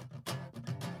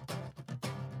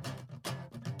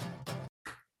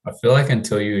 I feel like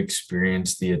until you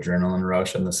experience the adrenaline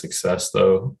rush and the success,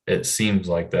 though, it seems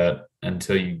like that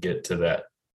until you get to that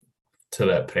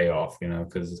payoff,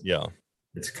 because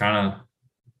it's kind of,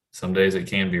 some days it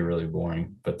can be really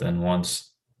boring, but then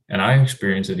and I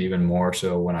experience it even more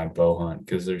so when I bow hunt,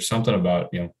 because there's something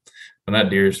about, when that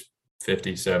deer's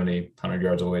 50, 70, 100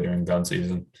 yards away during gun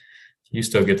season, you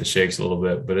still get the shakes a little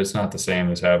bit, but it's not the same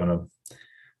as having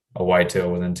a whitetail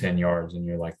within 10 yards. And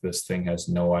you're like, this thing has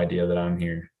no idea that I'm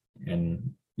here.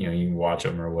 And, you can watch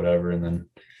them or whatever, and then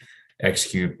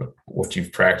execute what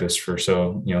you've practiced for.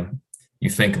 So, you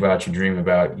think about, you dream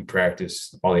about, you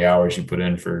practice all the hours you put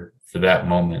in for that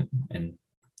moment. And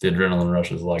the adrenaline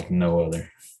rush is like no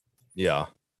other. Yeah.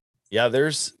 Yeah.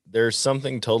 There's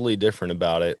something totally different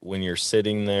about it when you're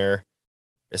sitting there,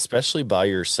 especially by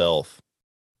yourself.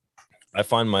 I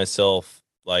find myself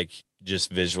like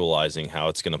just visualizing how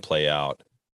it's going to play out.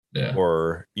 Yeah.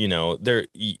 Or, there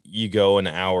you go an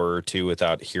hour or two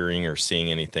without hearing or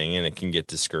seeing anything, and it can get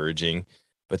discouraging.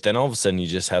 But then all of a sudden you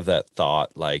just have that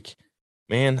thought like,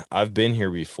 man, I've been here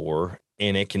before,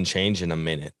 and it can change in a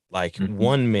minute. Like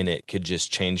 1 minute could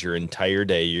just change your entire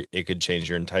day. It could change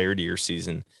your entire deer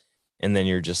season. And then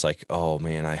you're just like, oh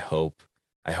man, I hope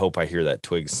I hear that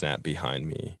twig snap behind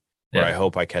me. Or I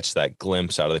hope I catch that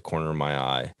glimpse out of the corner of my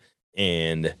eye.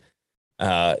 And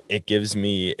it gives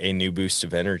me a new boost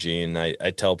of energy. And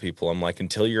I tell people, I'm like,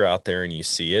 until you're out there and you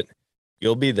see it,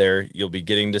 you'll be there. You'll be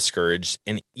getting discouraged.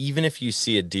 And even if you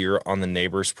see a deer on the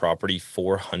neighbor's property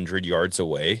 400 yards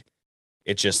away,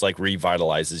 it just like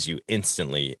revitalizes you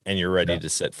instantly, and you're ready to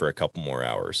sit for a couple more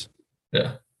hours.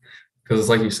 Yeah. Because it's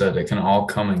like you said, it can all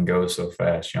come and go so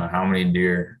fast. How many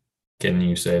deer can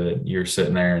you say that you're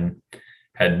sitting there and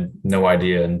had no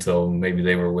idea until maybe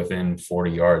they were within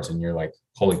 40 yards and you're like,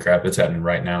 holy crap, it's happening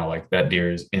right now. Like that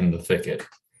deer is in the thicket.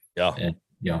 Yeah. And,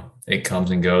 it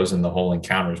comes and goes, and the whole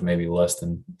encounter is maybe less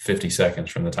than 50 seconds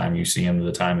from the time you see him to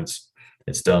the time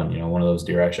it's done. One of those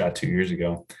deer I shot 2 years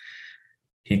ago,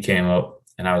 he came up,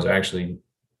 and I was actually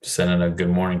sending a good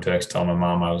morning text telling my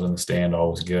mom I was in the stand,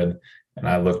 all was good. And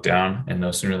I looked down, and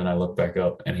no sooner than I looked back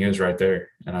up, and he was right there.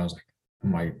 And I was like, oh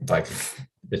my, like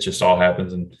it just all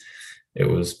happens. And it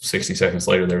was 60 seconds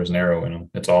later, there was an arrow in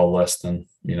him. It's all less than,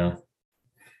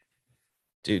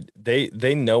 Dude,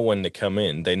 they know when to come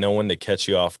in. They know when to catch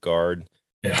you off guard.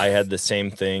 Yeah. I had the same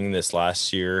thing this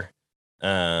last year.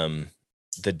 The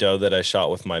doe that I shot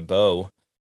with my bow,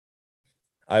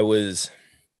 I don't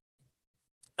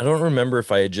remember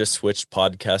if I had just switched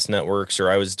podcast networks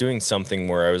or I was doing something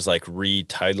where I was like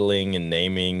retitling and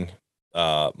naming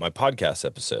my podcast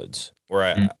episodes,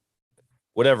 or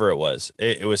whatever it was.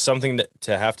 It was something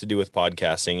to have to do with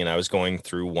podcasting, and I was going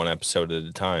through one episode at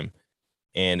a time.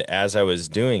 And as I was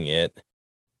doing it,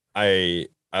 I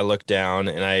looked down,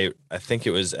 and I think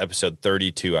it was episode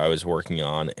 32 I was working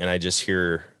on, and I just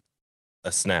hear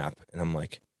a snap, and I'm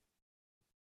like,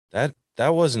 that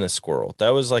wasn't a squirrel.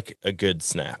 That was like a good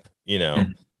snap,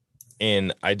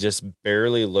 And I just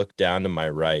barely looked down to my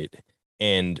right,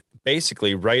 and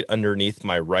basically right underneath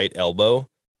my right elbow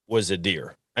was a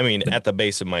deer. I mean, at the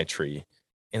base of my tree.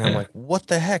 And I'm like, what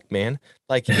the heck, man?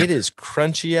 Like, it is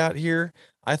crunchy out here.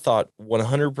 I thought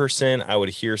 100% I would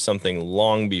hear something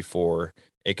long before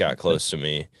it got close to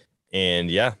me.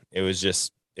 And yeah, it was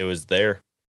there.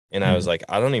 And I was like,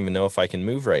 I don't even know if I can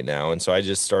move right now. And so I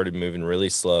just started moving really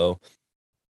slow.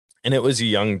 And it was a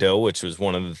young doe, which was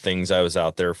one of the things I was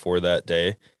out there for that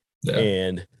day. Yeah.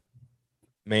 And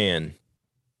man,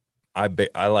 I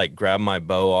like grabbed my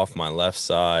bow off my left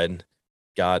side,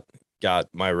 got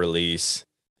my release,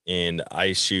 and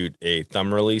I shoot a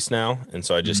thumb release now. And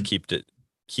so I just keep it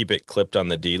clipped on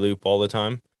the D loop all the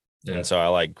time. Yeah. And so I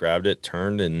like grabbed it,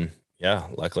 turned, and yeah,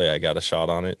 luckily I got a shot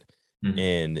on it.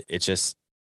 And it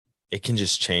can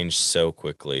just change so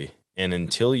quickly. And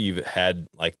until you've had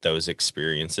like those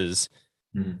experiences,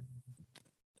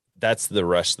 that's the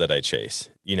rush that I chase,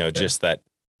 just that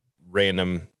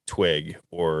random twig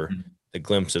or the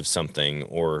glimpse of something,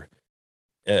 or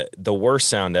the worst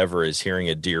sound ever is hearing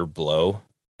a deer blow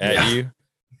at you.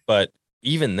 But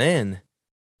even then,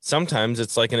 sometimes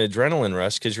it's like an adrenaline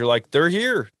rush because you're like, they're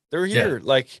here.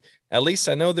 Like, at least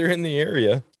I know they're in the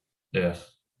area. Yeah.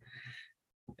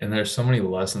 And there's so many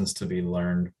lessons to be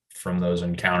learned from those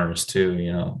encounters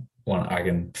too. When I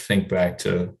can think back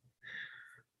to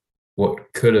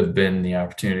what could have been the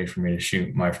opportunity for me to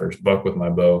shoot my first buck with my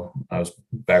bow. I was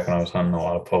back when I was hunting a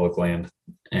lot of public land,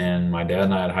 and my dad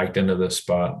and I had hiked into this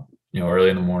spot, early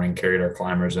in the morning, carried our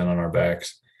climbers in on our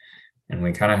backs, and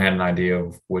we kind of had an idea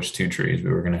of which 2 trees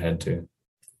we were going to head to.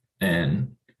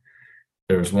 And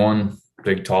there was one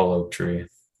big tall oak tree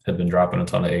had been dropping a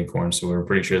ton of acorns, so we were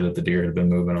pretty sure that the deer had been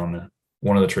moving on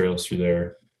one of the trails through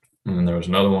there. And then there was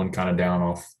another one kind of down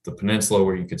off the peninsula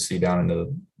where you could see down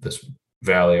into this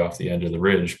valley off the edge of the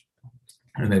ridge,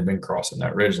 and they'd been crossing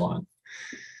that ridge line.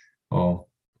 Well,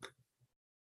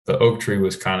 the oak tree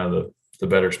was kind of the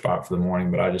better spot for the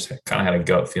morning, but I just kind of had a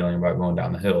gut feeling about going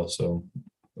down the hill. So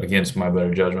against my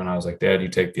better judgment, I was like, Dad, you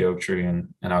take the oak tree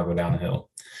and I'll go down the hill.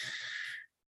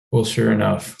 Well, sure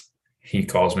enough, he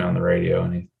calls me on the radio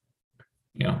and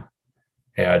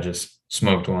hey, I just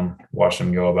smoked one, watched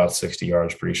him go about 60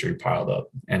 yards, pretty sure he piled up.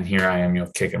 And here I am,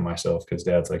 kicking myself because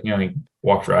Dad's like, he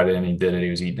walked right in, he did it. He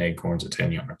was eating acorns at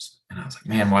 10 yards. And I was like,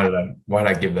 man, why did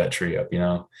I give that tree up,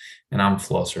 And I'm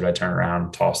flustered. I turn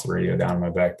around, toss the radio down in my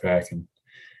backpack, and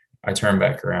I turn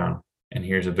back around, and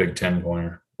here's a big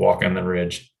 10-pointer walking the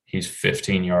ridge. He's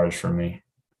 15 yards from me,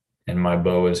 and my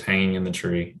bow is hanging in the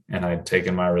tree, and I'd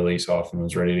taken my release off and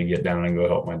was ready to get down and go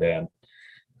help my dad.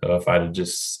 So if I'd have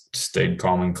just stayed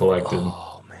calm and collected,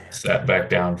 sat back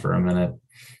down for a minute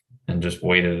and just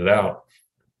waited it out,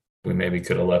 we maybe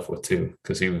could have left with 2,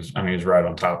 because he was right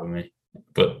on top of me.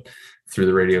 But threw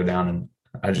the radio down, and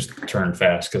I just turned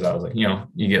fast because I was like,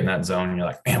 you get in that zone and you're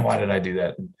like, man, why did I do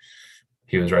that? And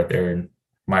he was right there, and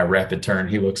my rapid turn,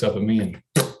 he looks up at me and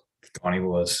gone he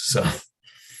was. So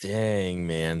dang,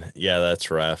 man. Yeah,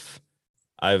 that's rough.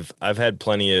 I've had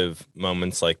plenty of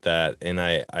moments like that, and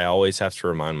I always have to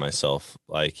remind myself,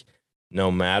 like,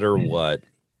 no matter what,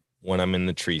 when I'm in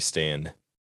the tree stand,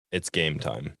 it's game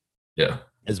time. Yeah.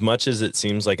 As much as it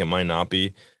seems like it might not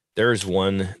be, there's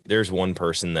one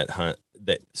person that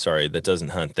doesn't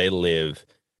hunt. They live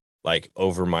like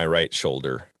over my right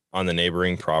shoulder on the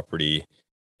neighboring property,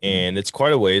 and it's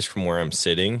quite a ways from where I'm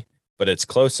sitting, but it's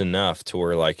close enough to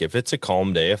where, like, if it's a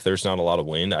calm day, if there's not a lot of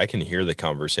wind, I can hear the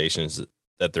conversations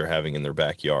that they're having in their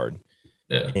backyard.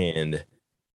 Yeah. And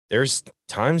there's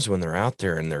times when they're out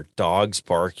there and their dog's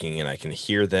barking, and I can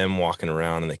hear them walking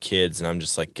around and the kids, and I'm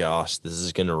just like, gosh, this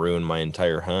is going to ruin my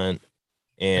entire hunt.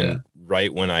 And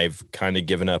right when I've kind of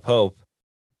given up hope,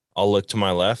 I'll look to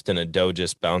my left and a doe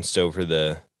just bounced over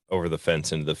the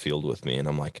fence into the field with me. And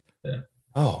I'm like,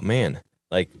 oh man,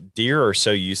 like, deer are so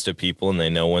used to people, and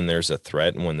they know when there's a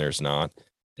threat and when there's not.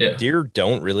 Yeah. Deer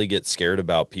don't really get scared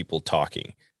about people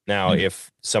talking. Now,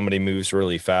 if somebody moves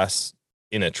really fast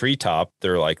in a treetop,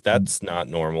 they're like, that's not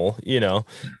normal,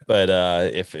 but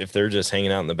if they're just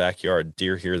hanging out in the backyard,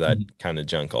 deer hear that kind of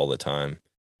junk all the time.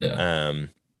 Yeah.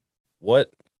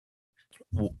 What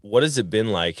has it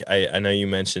been like? I know you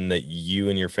mentioned that you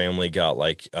and your family got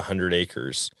like 100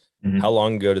 acres. How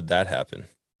long ago did that happen?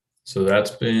 So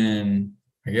that's been,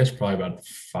 I guess, probably about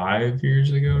 5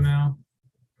 years ago now.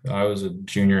 I was a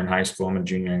junior in high school. I'm a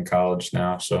junior in college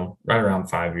now. So right around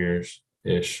 5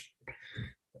 years-ish.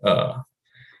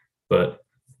 But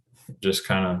just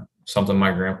kind of something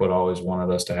my grandpa had always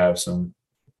wanted us to have some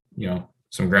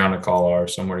ground to call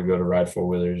ours, somewhere to go to ride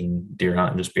 4-wheelers and deer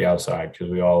hunt and just be outside,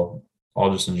 because we all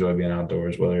just enjoy being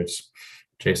outdoors, whether it's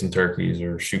chasing turkeys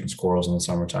or shooting squirrels in the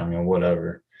summertime,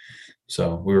 whatever.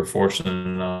 So we were fortunate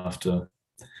enough to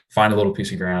find a little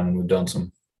piece of ground, and we've done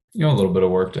some, a little bit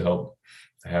of work to help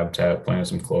the habitat, planted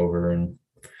some clover and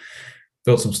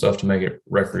built some stuff to make it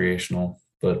recreational.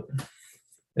 But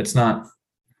it's not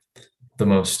the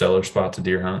most stellar spot to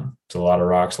deer hunt. It's a lot of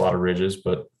rocks, a lot of ridges,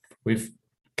 but we've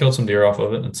killed some deer off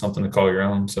of it, and it's something to call your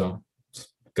own. So it's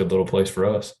a good little place for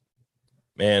us.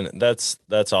 Man, that's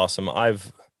awesome.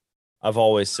 I've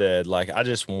always said, like, I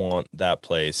just want that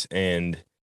place. And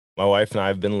my wife and I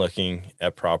have been looking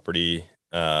at property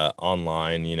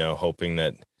online, hoping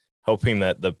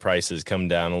that the prices come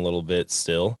down a little bit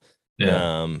still.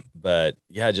 Yeah. But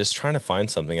yeah, just trying to find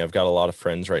something. I've got a lot of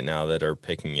friends right now that are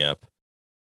picking up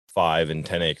 5 and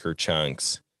 10 acre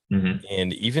chunks,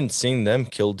 and even seeing them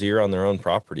kill deer on their own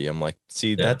property. I'm like,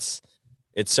 see, it's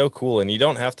so cool. And you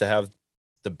don't have to have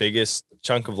the biggest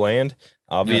chunk of land.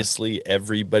 Obviously,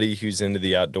 everybody who's into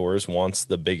the outdoors wants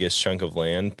the biggest chunk of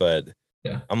land, but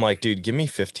I'm like, dude, give me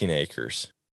 15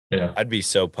 acres. Yeah. I'd be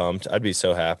so pumped. I'd be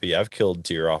so happy. I've killed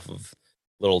deer off of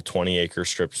little 20-acre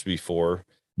strips before.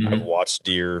 Mm-hmm. I've watched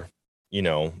deer,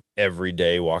 every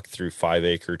day walk through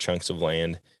 5-acre chunks of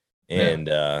land. And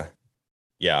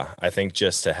I think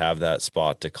just to have that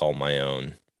spot to call my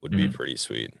own would be pretty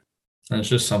sweet. And it's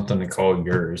just something to call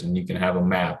yours, and you can have a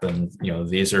map and,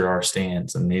 these are our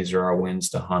stands and these are our winds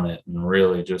to hunt it, and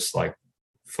really just like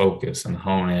focus and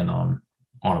hone in on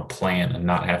a plan and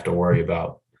not have to worry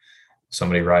about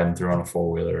somebody riding through on a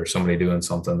 4-wheeler or somebody doing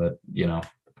something that,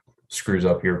 screws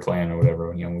up your plan or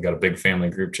whatever. We got a big family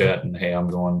group chat, and hey, I'm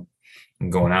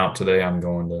going out today. I'm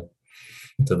going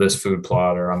to this food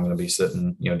plot, or I'm going to be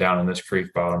sitting, down in this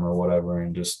creek bottom or whatever.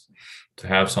 And just to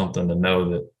have something to know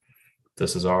that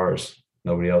this is ours.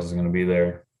 Nobody else is going to be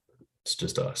there. It's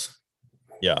just us.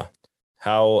 Yeah.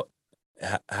 How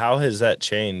has that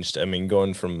changed? I mean,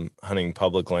 going from hunting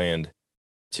public land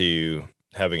to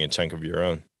having a chunk of your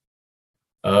own?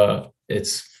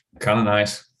 It's kind of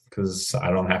nice because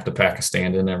I don't have to pack a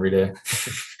stand in every day.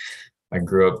 I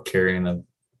grew up carrying a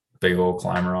big old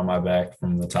climber on my back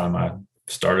from the time I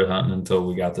started hunting until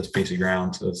we got this piece of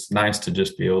ground. So it's nice to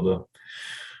just be able to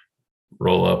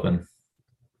roll up, and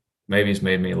maybe it's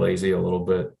made me lazy a little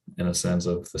bit in a sense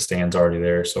of the stand's already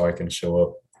there. So I can show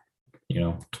up,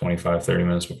 25, 30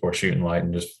 minutes before shooting light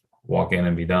and just walk in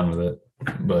and be done with it.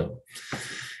 But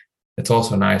it's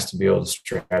also nice to be able to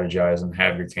strategize and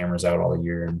have your cameras out all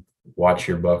year and watch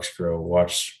your bucks grow,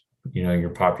 watch, your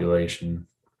population,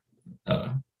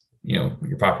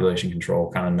 your population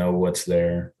control, kind of know what's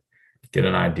there, get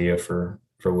an idea for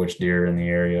which deer in the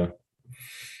area.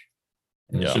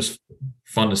 And it's just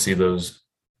fun to see those,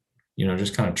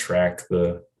 just kind of track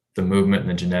the movement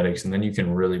and the genetics. And then you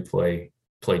can really play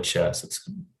chess. It's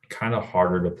kind of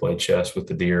harder to play chess with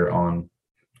the deer on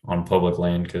public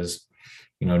land because,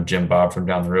 Jim Bob from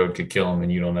down the road could kill him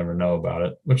and you don't ever know about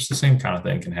it, which the same kind of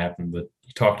thing can happen, but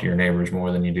you talk to your neighbors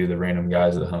more than you do the random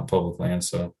guys that hunt public land.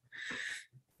 So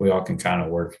we all can kind of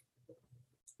work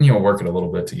it a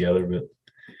little bit together, but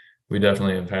we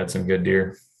definitely have had some good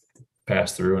deer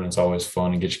pass through, and it's always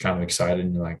fun and get you kind of excited.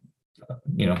 And you're like,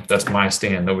 that's my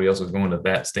stand. Nobody else is going to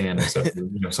that stand except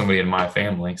somebody in my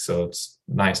family. So it's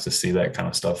nice to see that kind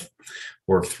of stuff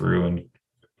work through and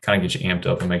kind of get you amped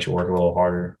up and makes you work a little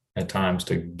harder at times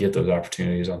to get those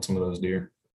opportunities on some of those deer.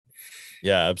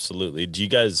 Yeah, absolutely. Do you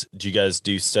guys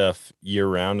do stuff year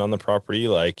round on the property?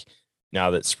 Like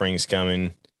now that spring's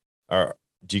coming, or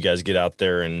do you guys get out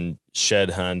there and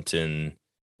shed hunt and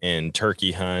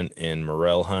turkey hunt and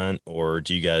morel hunt, or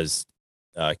do you guys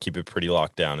keep it pretty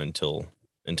locked down until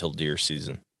deer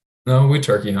season? No, we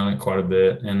turkey hunt quite a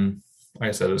bit, and like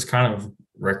I said, it's kind of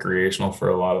recreational for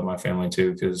a lot of my family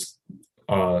too, because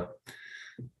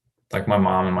like my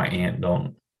mom and my aunt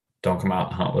don't come out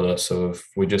and hunt with us. So if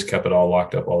we just kept it all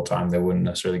locked up all the time, they wouldn't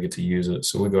necessarily get to use it.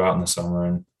 So we go out in the summer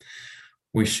and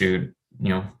we shoot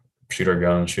our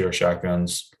guns, shoot our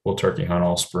shotguns. We'll turkey hunt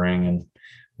all spring, and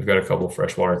we've got a couple of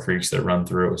freshwater creeks that run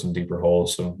through it with some deeper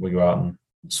holes. So we go out and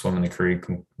swim in the creek.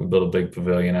 We built a big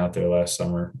pavilion out there last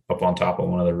summer up on top of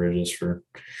one of the ridges for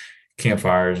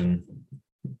campfires and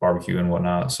barbecue and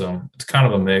whatnot. So it's kind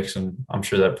of a mix, and I'm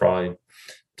sure that probably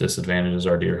disadvantages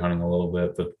our deer hunting a little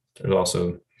bit, but there's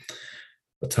also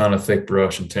a ton of thick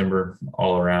brush and timber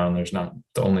all around. There's not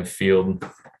the only field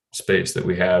space that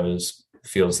we have is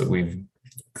fields that we've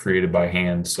created by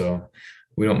hand. So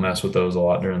we don't mess with those a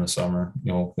lot during the summer.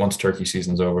 Once turkey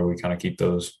season's over, we kind of keep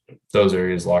those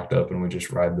areas locked up, and we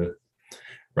just ride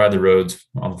the roads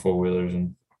on the 4-wheelers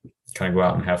and kind of go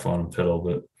out and have fun and piddle.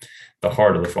 But the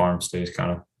heart of the farm stays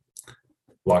kind of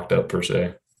locked up per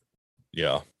se.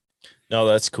 Yeah. No,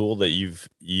 that's cool that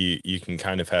you can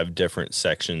kind of have different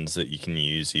sections that you can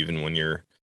use even when you're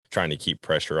trying to keep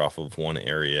pressure off of one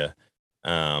area.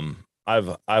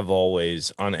 I've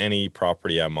always, on any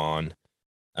property I'm on,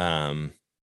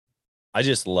 I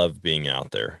just love being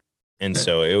out there. And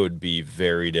so it would be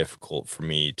very difficult for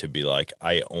me to be like,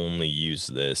 I only use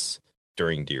this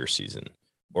during deer season,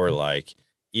 or like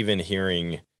even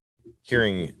hearing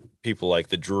people like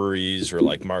the Drurys or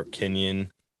like Mark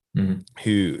Kenyon,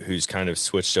 who's kind of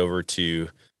switched over to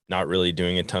not really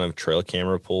doing a ton of trail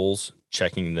camera pulls,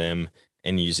 checking them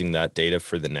and using that data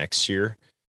for the next year.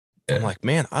 I'm like,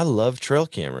 man, I love trail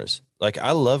cameras. Like,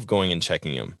 I love going and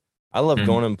checking them. I love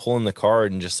going and pulling the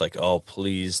card and just like, oh,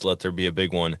 please let there be a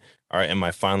big one. All right, am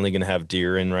I finally going to have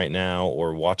deer in right now?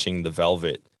 Or watching the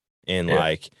velvet and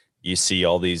like you see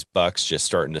all these bucks just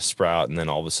starting to sprout, and then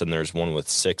all of a sudden there's one with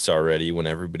 6 already when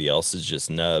everybody else is just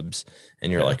nubs,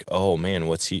 and you're Yeah. like, oh man,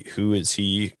 what's he? Who is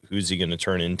he? Who's he going to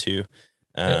turn into?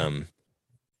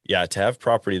 Yeah, to have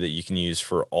property that you can use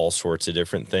for all sorts of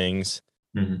different things.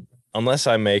 Mhm. Unless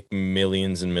I make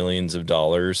millions and millions of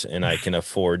dollars and I can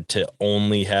afford to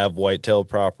only have whitetail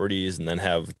properties and then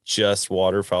have just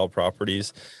waterfowl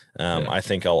properties, I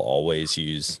think I'll always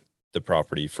use the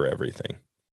property for everything.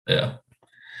 Yeah.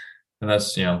 And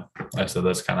that's, like I said,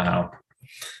 that's kind of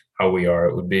how we are.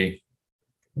 It would be,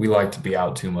 we like to be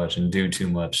out too much and do too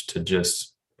much to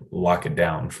just lock it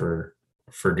down for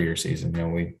deer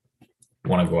season. We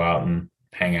want to go out and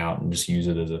hang out and just use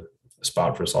it as a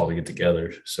spot for us all to get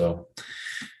together. So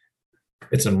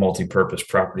it's a multi-purpose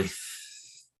property.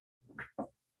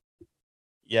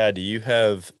 Yeah. Do you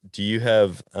have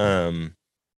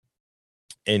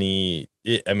any,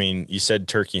 I mean, you said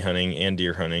turkey hunting and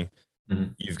deer hunting.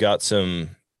 Mhm. You've got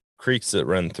some creeks that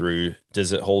run through.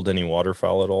 Does it hold any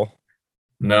waterfowl at all?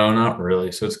 No, not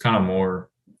really. So it's kind of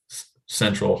more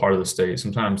central heart of the state.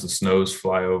 Sometimes the snows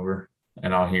fly over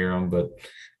and I'll hear them, but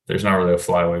there's not really a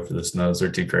flyaway for the snows.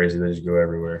 They're too crazy. They just go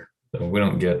everywhere. So we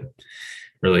don't get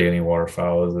really any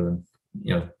waterfowl other than,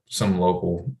 some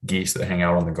local geese that hang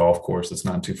out on the golf course. That's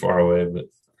not too far away, but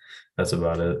that's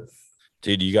about it.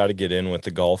 Dude, you got to get in with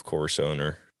the golf course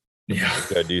owner. Yeah.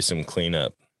 You got to do some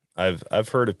cleanup. I've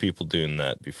heard of people doing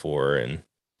that before, and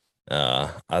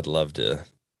I'd love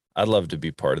to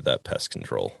be part of that pest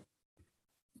control.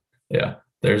 Yeah.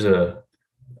 There's a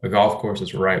golf course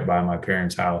that's right by my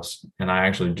parents' house. And I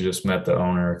actually just met the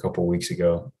owner a couple of weeks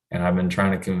ago. And I've been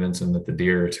trying to convince him that the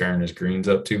deer are tearing his greens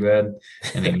up too bad.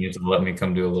 And he needs to let me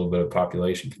come do a little bit of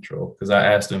population control. Because I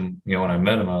asked him, when I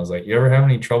met him, I was like, you ever have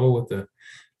any trouble with the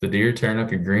deer tearing up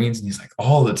your greens? And he's like,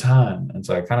 all the time. And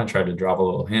so I kind of tried to drop a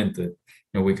little hint that,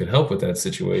 we could help with that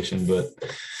situation. But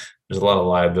there's a lot of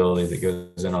liability that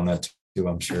goes in on that too,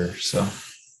 I'm sure. So,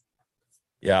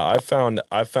 yeah, I found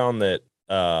that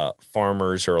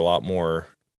farmers are a lot more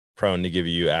prone to give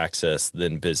you access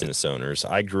than business owners.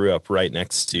 I grew up right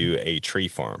next to a tree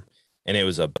farm, and it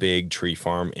was a big tree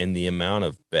farm, and the amount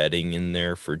of bedding in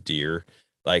there for deer,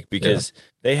 because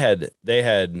they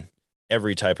had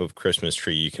every type of Christmas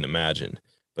tree you can imagine,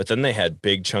 but then they had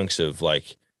big chunks of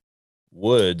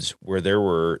woods where there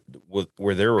were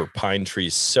pine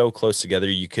trees so close together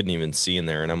you couldn't even see in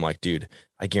there. And I'm like, dude,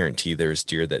 I guarantee there's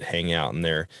deer that hang out in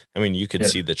there. I mean, you could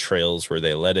see the trails where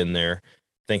they let in there,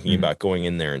 thinking about going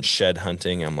in there and shed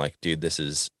hunting. I'm like, dude, this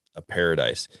is a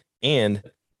paradise. And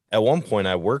at one point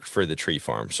I worked for the tree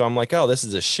farm. So I'm like, oh, this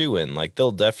is a shoe-in.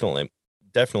 They'll definitely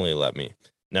let me.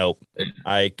 Nope.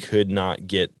 I could not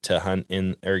get to hunt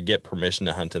in or get permission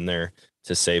to hunt in there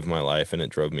to save my life. And it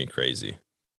drove me crazy.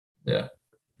 Yeah.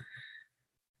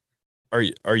 Are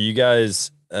you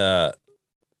guys,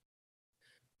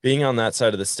 being on that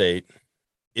side of the state,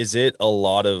 is it a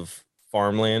lot of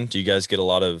farmland? Do you guys get a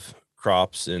lot of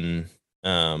crops and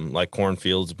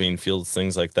cornfields, bean fields,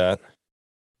 things like that?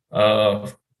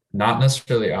 Not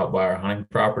necessarily out by our hunting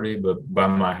property, but by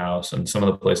my house. And some of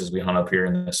the places we hunt up here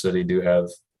in the city do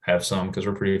have some, because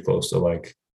we're pretty close to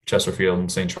Chesterfield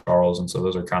and St. Charles. And so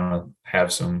those are kind of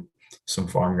have some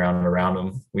farm ground around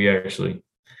them. We actually,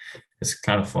 it's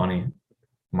kind of funny.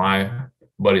 My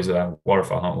buddies that I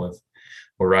waterfowl hunt with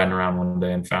were riding around one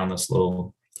day and found this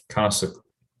little kind of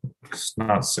it's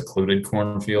not secluded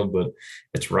cornfield, but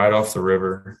it's right off the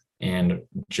river and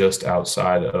just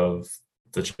outside of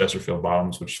the Chesterfield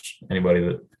Bottoms, which anybody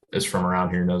that is from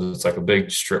around here knows it's like a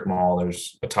big strip mall.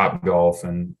 There's a Top Golf,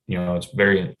 and it's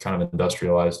very kind of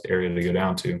industrialized area to go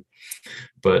down to.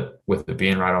 But with it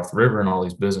being right off the river and all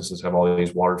these businesses have all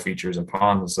these water features and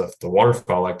ponds and stuff, the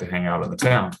waterfowl like to hang out in the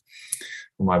town.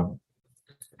 My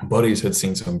buddies had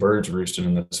seen some birds roosting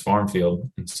in this farm field,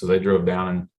 and so they drove down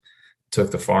and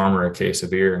took the farmer a case of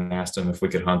beer and asked him if we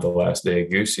could hunt the last day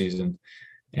of goose season.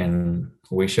 And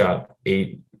we shot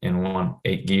 8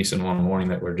 geese in one morning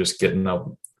that were just getting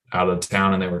up out of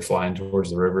town, and they were flying towards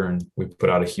the river, and we put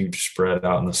out a huge spread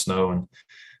out in the snow. And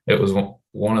it was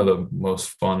one of the more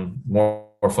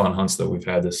fun hunts that we've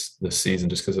had this season,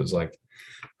 just because it was like,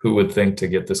 who would think to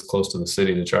get this close to the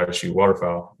city to try to shoot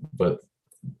waterfowl? But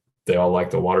they all like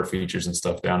the water features and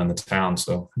stuff down in the town.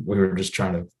 So we were just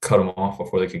trying to cut them off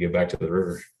before they could get back to the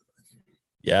river.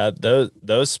 Yeah.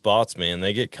 Those spots, man,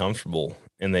 they get comfortable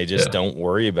and they just don't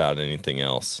worry about anything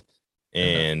else.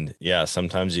 And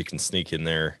sometimes you can sneak in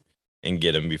there and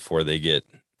get them before they get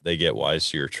wise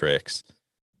to your tricks.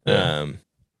 Yeah.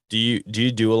 Do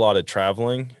you do a lot of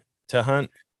traveling to hunt,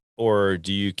 or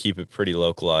do you keep it pretty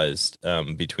localized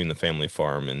between the family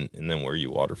farm and then where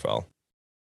you waterfowl?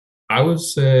 I would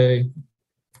say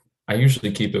I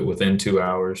usually keep it within 2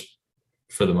 hours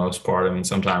for the most part. I mean,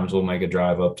 sometimes we'll make a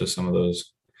drive up to some of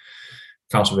those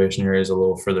conservation areas a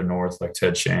little further north, like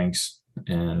Ted Shanks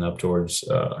and up towards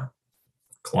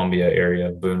Columbia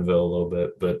area, Boonville a little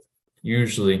bit. But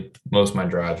usually most of my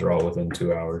drives are all within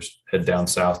 2 hours. Head down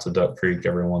south to Duck Creek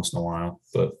every once in a while.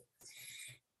 But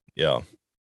Yeah.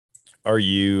 Are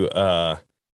you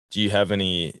do you have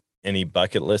any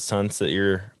bucket list hunts that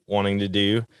you're wanting to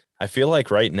do? I feel like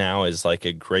right now is like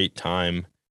a great time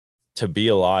to be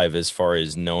alive as far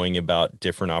as knowing about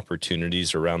different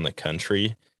opportunities around the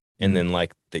country, and then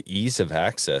like the ease of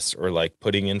access, or like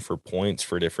putting in for points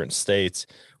for different states,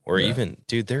 or Yeah. even,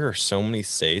 dude, there are so many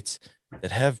states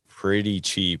that have pretty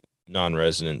cheap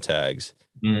non-resident tags.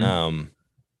 Mhm.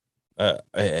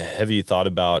 Have you thought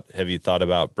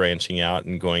about branching out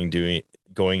and going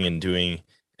and doing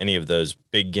any of those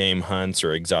big game hunts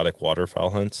or exotic waterfowl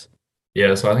hunts?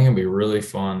 Yeah, so I think it'd be really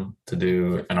fun to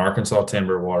do an Arkansas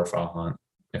timber waterfowl hunt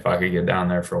if I could get down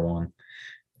there for one.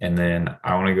 And then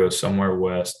I want to go somewhere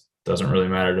west, doesn't really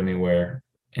matter to me where,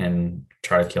 and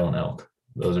try to kill an elk.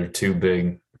 Those are two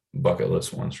big bucket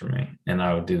list ones for me. And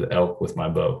I would do the elk with my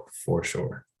bow for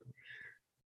sure.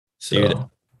 Dude,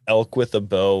 So elk with a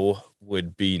bow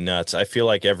would be nuts. I feel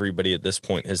like everybody at this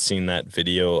point has seen that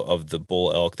video of the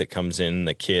bull elk that comes in,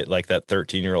 the kid, like that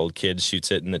 13-year-old kid shoots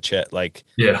it in the chest, like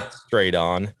yeah, straight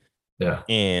on. yeah,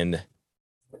 And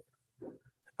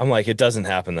I'm like, it doesn't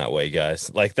happen that way,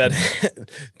 guys. Like that,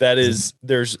 that is,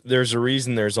 there's a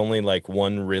reason there's only like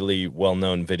one really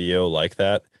well-known video like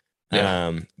that.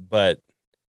 yeah, But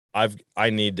I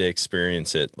need to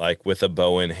experience it, like with a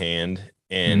bow in hand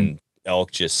and Mhm.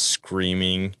 elk just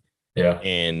screaming, yeah,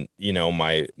 and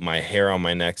my hair on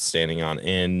my neck standing on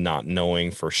end, not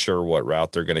knowing for sure what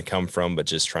route they're going to come from, but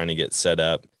just trying to get set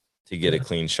up to get a Yeah.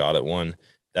 clean shot at one.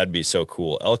 That'd be so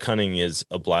cool. Elk hunting is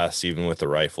a blast even with a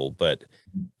rifle, but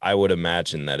I would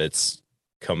imagine that it's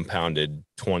compounded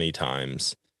 20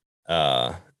 times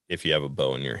if you have a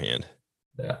bow in your hand.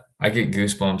 yeah. I get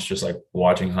goosebumps just like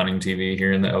watching hunting TV,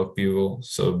 hearing the elk bugle.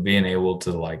 So being able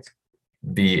to like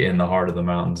be in the heart of the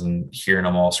mountains and hearing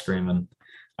them all screaming,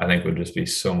 I think would just be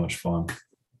so much fun.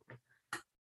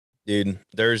 Dude,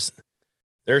 there's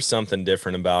something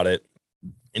different about it.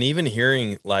 And even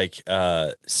hearing like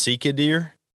Sika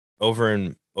deer over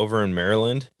in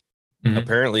Maryland, Mhm.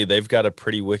 apparently they've got a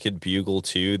pretty wicked bugle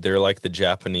too. They're like the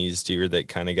Japanese deer that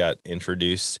kind of got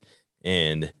introduced.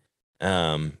 And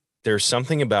there's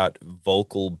something about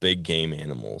vocal big game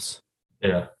animals.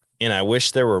 Yeah, And I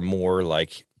wish there were more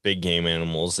like big game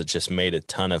animals that just made a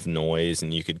ton of noise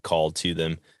and you could call to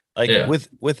them. Like yeah,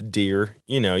 with deer,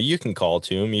 you can call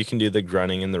to them. You can do the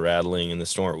grunting and the rattling and the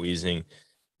snort wheezing.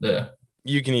 yeah,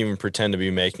 You can even pretend to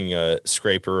be making a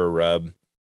scraper or rub,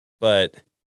 but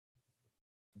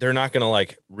they're not going to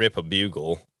like rip a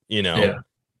bugle. yeah,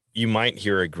 You might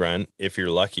hear a grunt if you're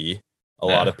lucky. A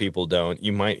lot yeah, of people don't.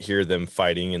 You might hear them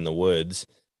fighting in the woods,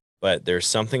 but there's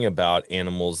something about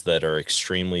animals that are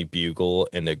extremely bugle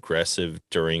and aggressive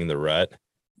during the rut.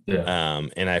 yeah,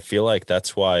 And I feel like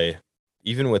that's why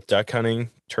even with duck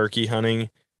hunting, turkey hunting,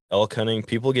 elk hunting,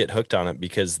 people get hooked on it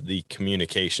because the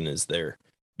communication is there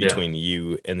yeah. between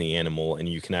you and the animal, and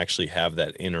you can actually have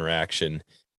that interaction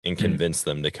and Mhm. convince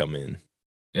them to come in.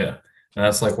 Yeah. And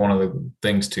that's like one of the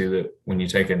things too, that when you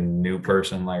take a new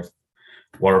person like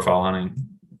waterfowl hunting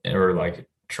or like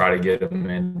try to get them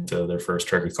into their first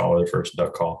turkey call or their first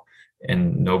duck call,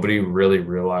 and nobody really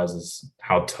realizes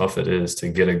how tough it is to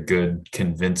get a good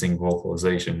convincing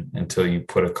vocalization until you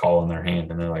put a call in their hand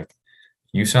and they're like,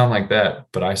 you sound like that,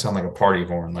 but I sound like a party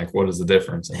horn. Like, what is the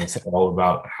difference? And it's all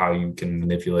about how you can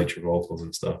manipulate your vocals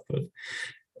and stuff. But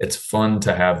it's fun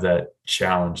to have that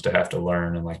challenge to have to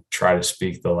learn and like try to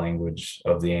speak the language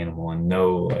of the animal and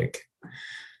know, like,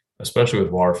 especially with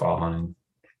waterfowl hunting,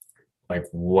 like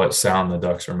what sound the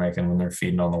ducks are making when they're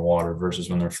feeding on the water versus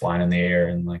when they're flying in the air,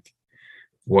 and like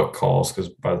what calls. Because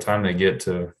by the time they get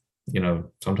to,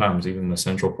 sometimes even the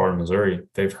central part of Missouri,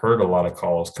 they've heard a lot of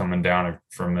calls coming down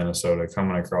from Minnesota,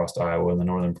 coming across Iowa and the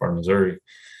northern part of Missouri.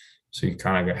 So you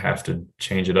kind of have to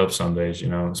change it up some days,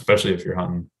 especially if you're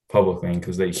hunting public land,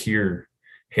 because they hear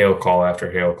hail call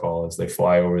after hail call as they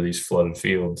fly over these flooded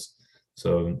fields.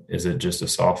 So is it just a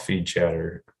soft feed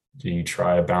chatter? Do you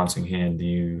try a bouncing hen? Do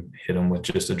you hit them with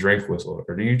just a drake whistle?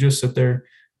 Or do you just sit there?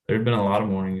 There have been a lot of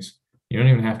mornings you don't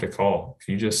even have to call. If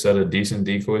you just set a decent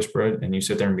decoy spread and you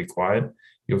sit there and be quiet,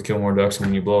 you'll kill more ducks than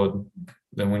when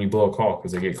you blow a call,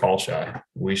 because they get call shy.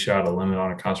 We shot a limit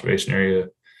on a conservation area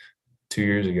 2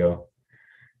 years ago.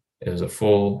 It was a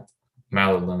full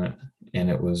mallard limit, and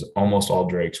it was almost all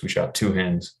drakes. We shot two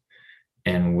hens,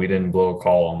 and we didn't blow a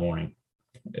call all morning.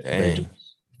 They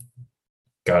just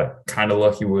got kind of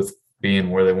lucky with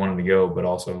being where they wanted to go, but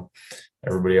also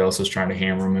everybody else was trying to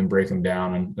hammer them and break them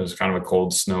down. And it was kind of a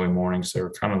cold, snowy morning, so they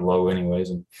were kind of low anyways.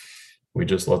 And we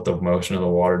just let the motion of the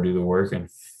water do the work, and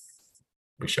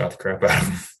we shot the crap out of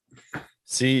them.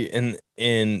 See,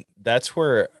 and that's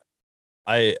where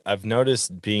I've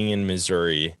noticed being in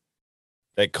Missouri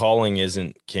that calling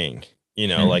isn't king. You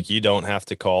know, like you don't have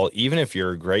to call, even if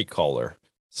you're a great caller.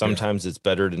 Sometimes it's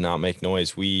better to not make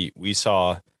noise. We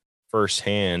saw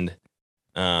firsthand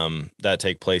that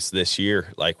take place this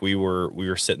year. Like we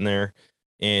were sitting there,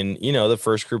 and you know, the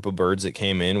first group of birds that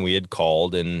came in, we had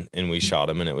called and we shot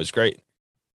them, and it was great.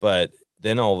 But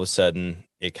then all of a sudden,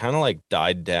 it kind of like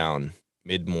died down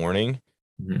mid-morning.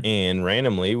 And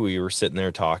randomly we were sitting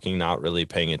there talking, not really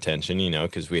paying attention, you know,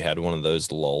 because we had one of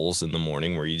those lulls in the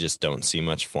morning where you just don't see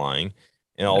much flying.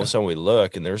 And all of a sudden we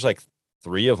look, and there's like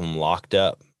 3 of them locked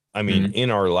up. I mean,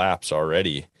 in our laps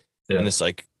already. And it's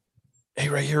like, hey,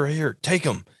 right here, take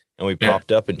them. And we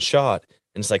popped up and shot.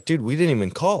 And it's like, dude, we didn't even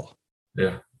call.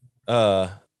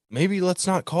 Maybe let's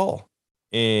not call.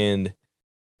 And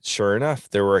sure enough,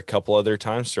 there were a couple other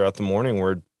times throughout the morning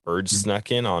where birds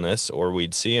snuck in on us, or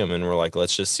we'd see them and we're like,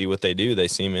 let's just see what they do. They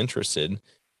seem interested.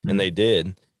 And they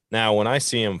did. Now, when I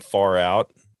see them far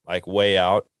out, like way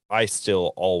out, I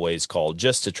still always call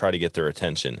just to try to get their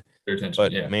attention.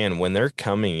 But man, when they're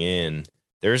coming in,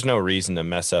 there's no reason to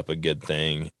mess up a good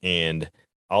thing. And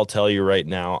I'll tell you right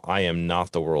now, I am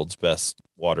not the world's best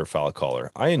waterfowl caller.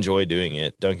 I enjoy doing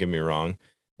it. Don't get me wrong.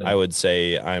 I would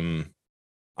say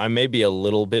I may be a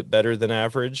little bit better than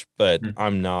average, but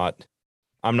I'm not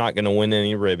going to win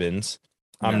any ribbons.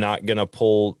 I'm not going to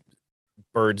pull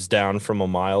birds down from a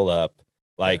mile up.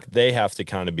 Like they have to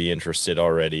kind of be interested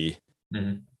already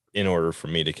in order for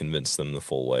me to convince them the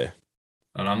full way.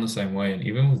 And I'm the same way. And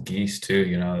even with geese too,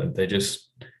 you know, they just,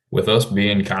 with us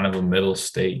being kind of a middle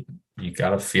state, you got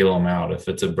to feel them out. If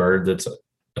it's a bird that's,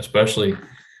 especially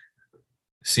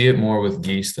see it more with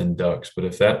geese than ducks, but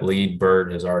if that lead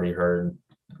bird has already heard,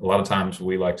 a lot of times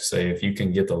we like to say, if you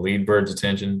can get the lead bird's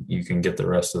attention, you can get the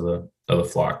rest of the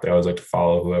flock. They always like to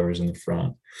follow whoever's in the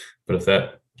front. But if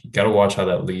that, you got to watch how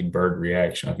that lead bird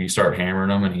reacts. If you start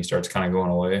hammering him and he starts kind of going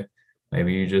away,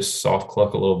 maybe you just soft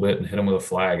cluck a little bit and hit him with a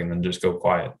flag and then just go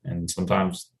quiet. And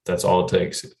sometimes that's all it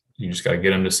takes. You just got to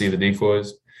get him to see the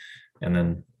decoys and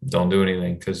then don't do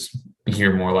anything, because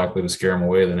you're more likely to scare him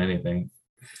away than anything.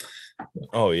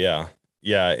 Oh, yeah.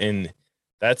 Yeah. And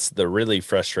that's the really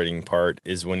frustrating part,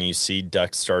 is when you see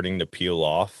ducks starting to peel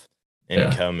off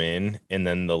and come in, and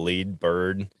then the lead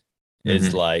bird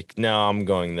is like, no, I'm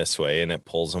going this way, and it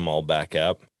pulls them all back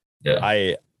up.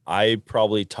 I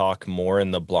probably talk more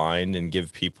in the blind and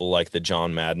give people like the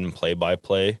John Madden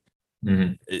play-by-play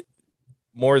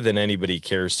more than anybody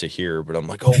cares to hear. But I'm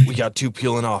like, oh, we got 2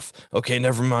 peeling off. Okay,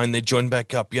 never mind. They joined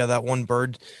back up. Yeah, that one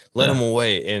bird, let them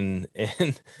away. And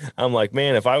I'm like,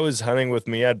 man, if I was hunting with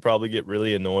me, I'd probably get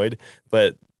really annoyed.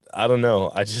 But I don't know.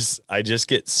 I just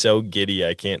get so giddy.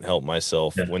 I can't help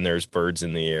myself when there's birds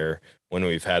in the air, when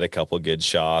we've had a couple good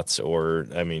shots, or,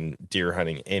 I mean, deer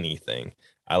hunting, anything.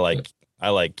 I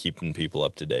like keeping people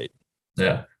up to date.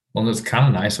 Yeah. Well, it's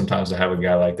kind of nice sometimes to have a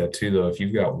guy like that too, though. If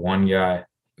you've got one guy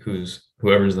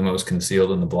whoever's the most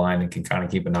concealed in the blind and can kind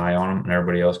of keep an eye on them, and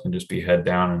everybody else can just be head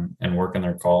down and working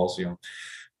their calls. You know,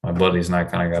 my buddies and I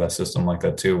kind of got a system like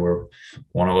that too, where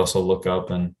one of us will look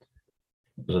up and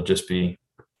it'll just be,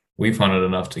 we've hunted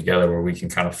enough together where we can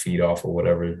kind of feed off of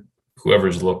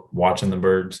whoever's watching the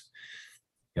birds.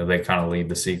 You know, they kind of lead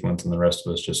the sequence and the rest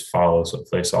of us just follow. So if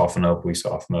they soften up, we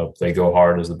soften up. They go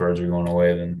hard as the birds are going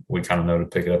away, then we kind of know to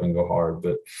pick it up and go hard.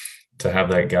 But to have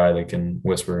that guy that can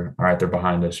whisper, all right, they're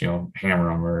behind us, you know, hammer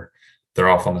them, or they're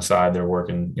off on the side, they're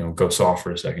working, you know, go soft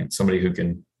for a second. Somebody who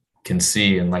can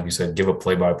see, and like you said, give a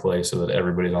play-by-play so that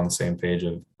everybody's on the same page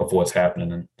of what's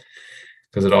happening. And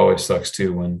because it always sucks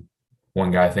too when one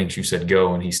guy thinks you said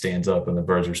go and he stands up and the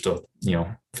birds are still, you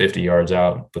know, 50 yards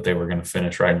out, but they were going to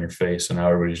finish right in your face. And now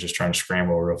everybody's just trying to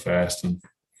scramble real fast. And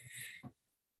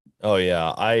oh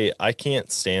yeah. I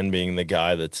can't stand being the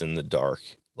guy that's in the dark,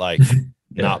 like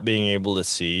not being able to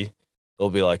see. They'll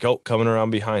be like, oh, coming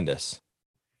around behind us.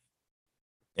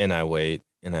 And I wait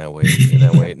and I wait and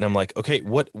I wait. And I'm like, okay,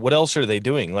 what else are they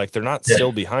doing? Like, they're not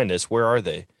still behind us. Where are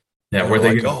they? Yeah. Where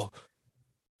they like, go?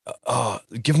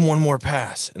 Give them one more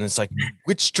pass. And it's like,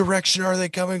 which direction are they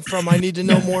coming from? I need to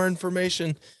know more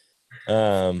information.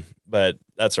 But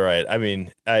that's all right. I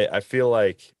mean, I feel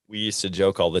like we used to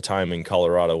joke all the time in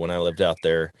Colorado when I lived out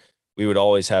there. We would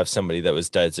always have somebody that was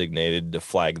designated to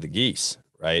flag the geese,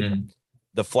 right?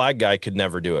 The flag guy could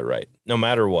never do it right, no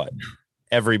matter what.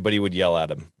 everybody would yell at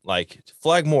him like,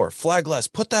 flag more, flag less,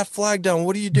 put that flag down.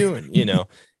 What are you doing? You know?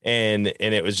 And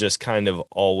it was just kind of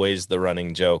always the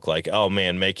running joke, like, oh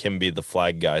man, make him be the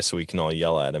flag guy so we can all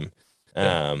yell at him.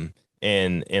 Yeah.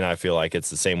 And I feel like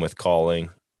it's the same with calling.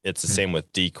 It's the same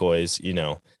with decoys. You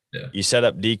know, Yeah. you set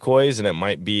up decoys and it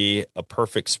might be a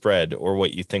perfect spread or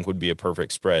what you think would be a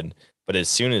perfect spread. But as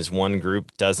soon as one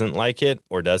group doesn't like it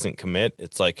or doesn't commit,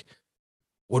 it's like,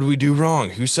 what do we do wrong?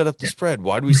 Who set up the spread?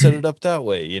 Why do we set it up that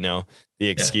way? You know, the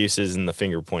excuses and the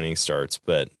finger pointing starts,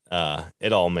 but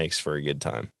it all makes for a good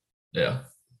time. Yeah.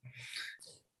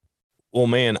 Well,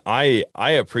 man, I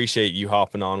appreciate you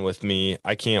hopping on with me.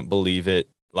 I can't believe it.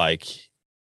 Like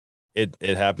it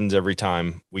happens every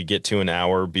time we get to an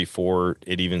hour before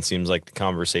it even seems like the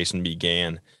conversation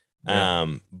began.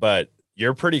 Yeah. But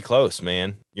you're pretty close,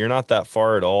 man. You're not that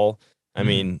far at all. I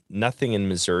mean, nothing in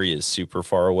Missouri is super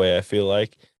far away. I feel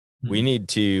like we need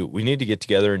to get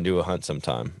together and do a hunt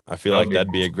sometime. I feel like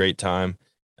that'd be a great time.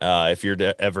 If you're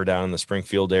ever down in the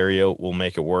Springfield area, we'll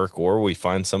make it work, or we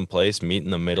find some place, meet in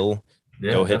the middle,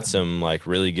 go hit some like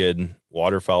really good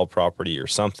waterfowl property or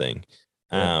something.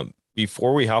 Yeah.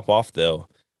 Before we hop off though,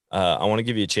 I want to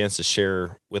give you a chance to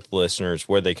share with listeners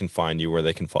where they can find you, where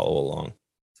they can follow along.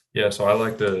 Yeah. So I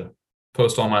like to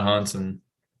post all my hunts and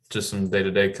just some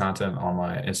day-to-day content on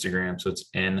my Instagram. So it's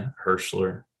N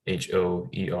Herschler,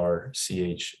 HOERCHLER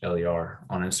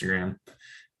on Instagram.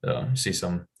 See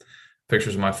some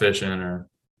pictures of my fishing, or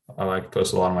I like to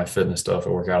post a lot of my fitness stuff.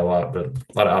 I work out a lot, but a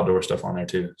lot of outdoor stuff on there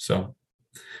too. So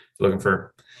if you're looking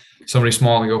for somebody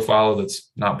small to go follow that's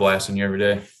not blasting you every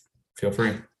day, feel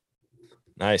free.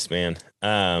 Nice, man.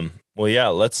 Well, yeah,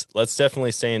 let's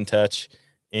definitely stay in touch,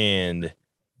 and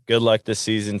good luck this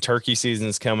season. Turkey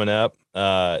season's coming up.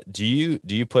 Do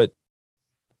you put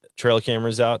trail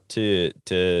cameras out to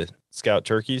scout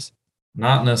turkeys?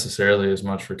 Not necessarily as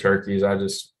much for turkeys. I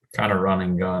just kind of run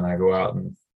and gun. I go out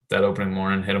and that opening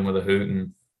morning, hit them with a hoot,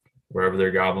 and wherever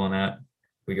they're gobbling at,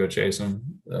 we go chase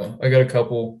them. I got a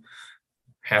couple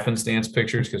happenstance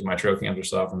pictures because my trail cams are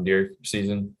stopped from deer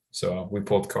season. So we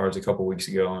pulled the cards a couple weeks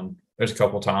ago, and there's a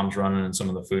couple toms running in some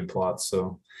of the food plots.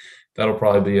 So that'll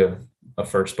probably be a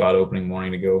first spot opening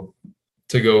morning to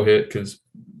go hit, because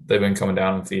they've been coming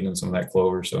down and feeding some of that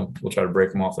clover. So we'll try to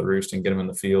break them off the roost and get them in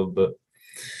the field. But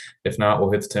if not,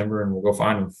 we'll hit the timber and we'll go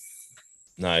find them.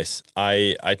 Nice.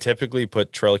 I typically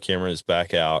put trail cameras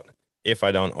back out if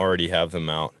I don't already have them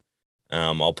out.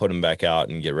 I'll put them back out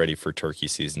and get ready for turkey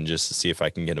season just to see if I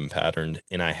can get them patterned.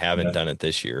 And I haven't done it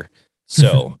this year.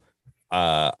 So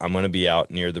I'm going to be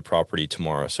out near the property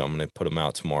tomorrow. So I'm going to put them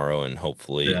out tomorrow, and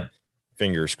hopefully,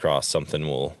 fingers crossed, something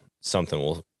will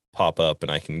pop up and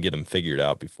I can get them figured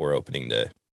out before opening day.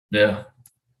 Yeah.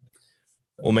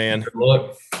 Well, man, good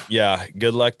luck. Yeah,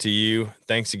 good luck to you.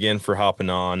 Thanks again for hopping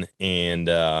on, and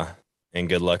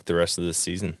good luck the rest of this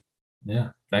season. Yeah,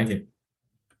 thank you.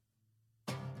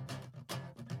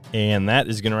 And that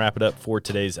is going to wrap it up for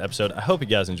today's episode. I hope you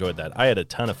guys enjoyed that. I had a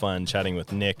ton of fun chatting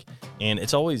with Nick, and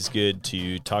it's always good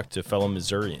to talk to fellow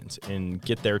Missourians and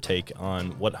get their take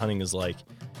on what hunting is like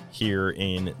here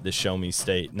in the Show Me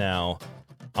State. Now,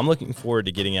 I'm looking forward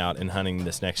to getting out and hunting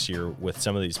this next year with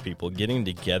some of these people, getting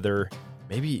together.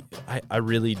 Maybe I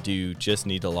really do just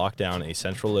need to lock down a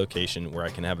central location where I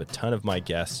can have a ton of my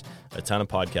guests, a ton of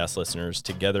podcast listeners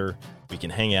together. We can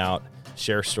hang out,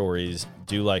 share stories,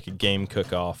 do like a game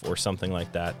cook-off or something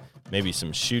like that. Maybe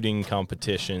some shooting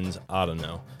competitions. I don't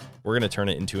know. We're going to turn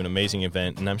it into an amazing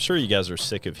event, and I'm sure you guys are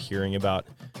sick of hearing about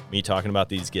me talking about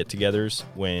these get-togethers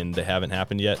when they haven't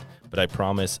happened yet, but I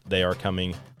promise they are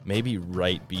coming maybe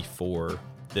right before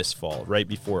this fall, right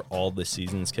before all the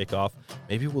seasons kick off.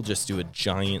 Maybe we'll just do a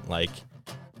giant like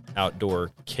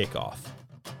outdoor kickoff.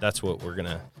 That's what we're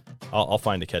gonna, I'll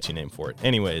find a catchy name for it.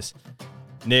 Anyways,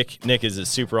 Nick is a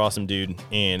super awesome dude,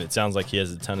 and it sounds like he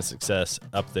has a ton of success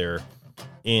up there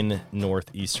in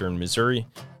northeastern Missouri,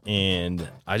 and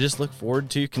I just look forward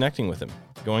to connecting with him,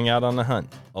 going out on a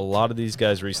hunt. A lot of these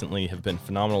guys recently have been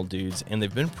phenomenal dudes, and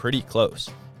they've been pretty close,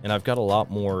 and I've got a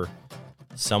lot more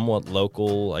somewhat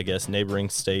local, I guess, neighboring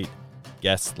state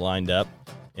guests lined up.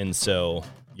 And so,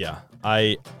 yeah,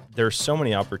 there's so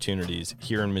many opportunities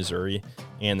here in Missouri,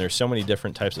 and there's so many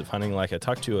different types of hunting. Like I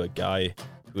talked to a guy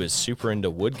who is super into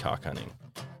woodcock hunting,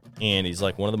 and he's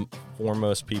like one of the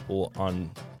foremost people on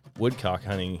woodcock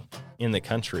hunting in the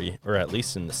country, or at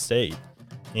least in the state.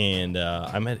 And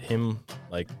I met him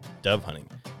like dove hunting.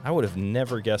 I would have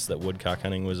never guessed that woodcock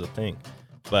hunting was a thing,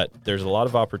 but there's a lot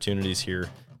of opportunities here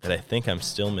that I think I'm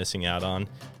still missing out on,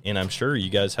 and I'm sure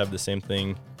you guys have the same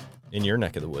thing in your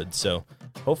neck of the woods. So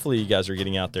hopefully you guys are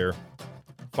getting out there,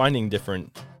 finding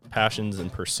different passions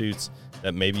and pursuits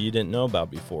that maybe you didn't know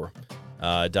about before,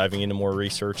 diving into more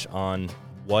research on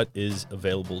what is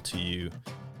available to you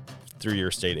through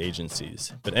your state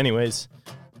agencies. But anyways,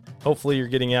 hopefully you're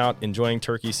getting out, enjoying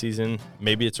turkey season.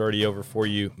 Maybe it's already over for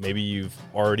you. Maybe you've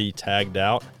already tagged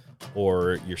out,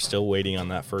 or you're still waiting on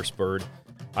that first bird.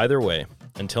 Either way,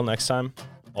 until next time,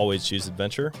 always choose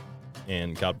adventure,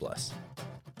 and God bless.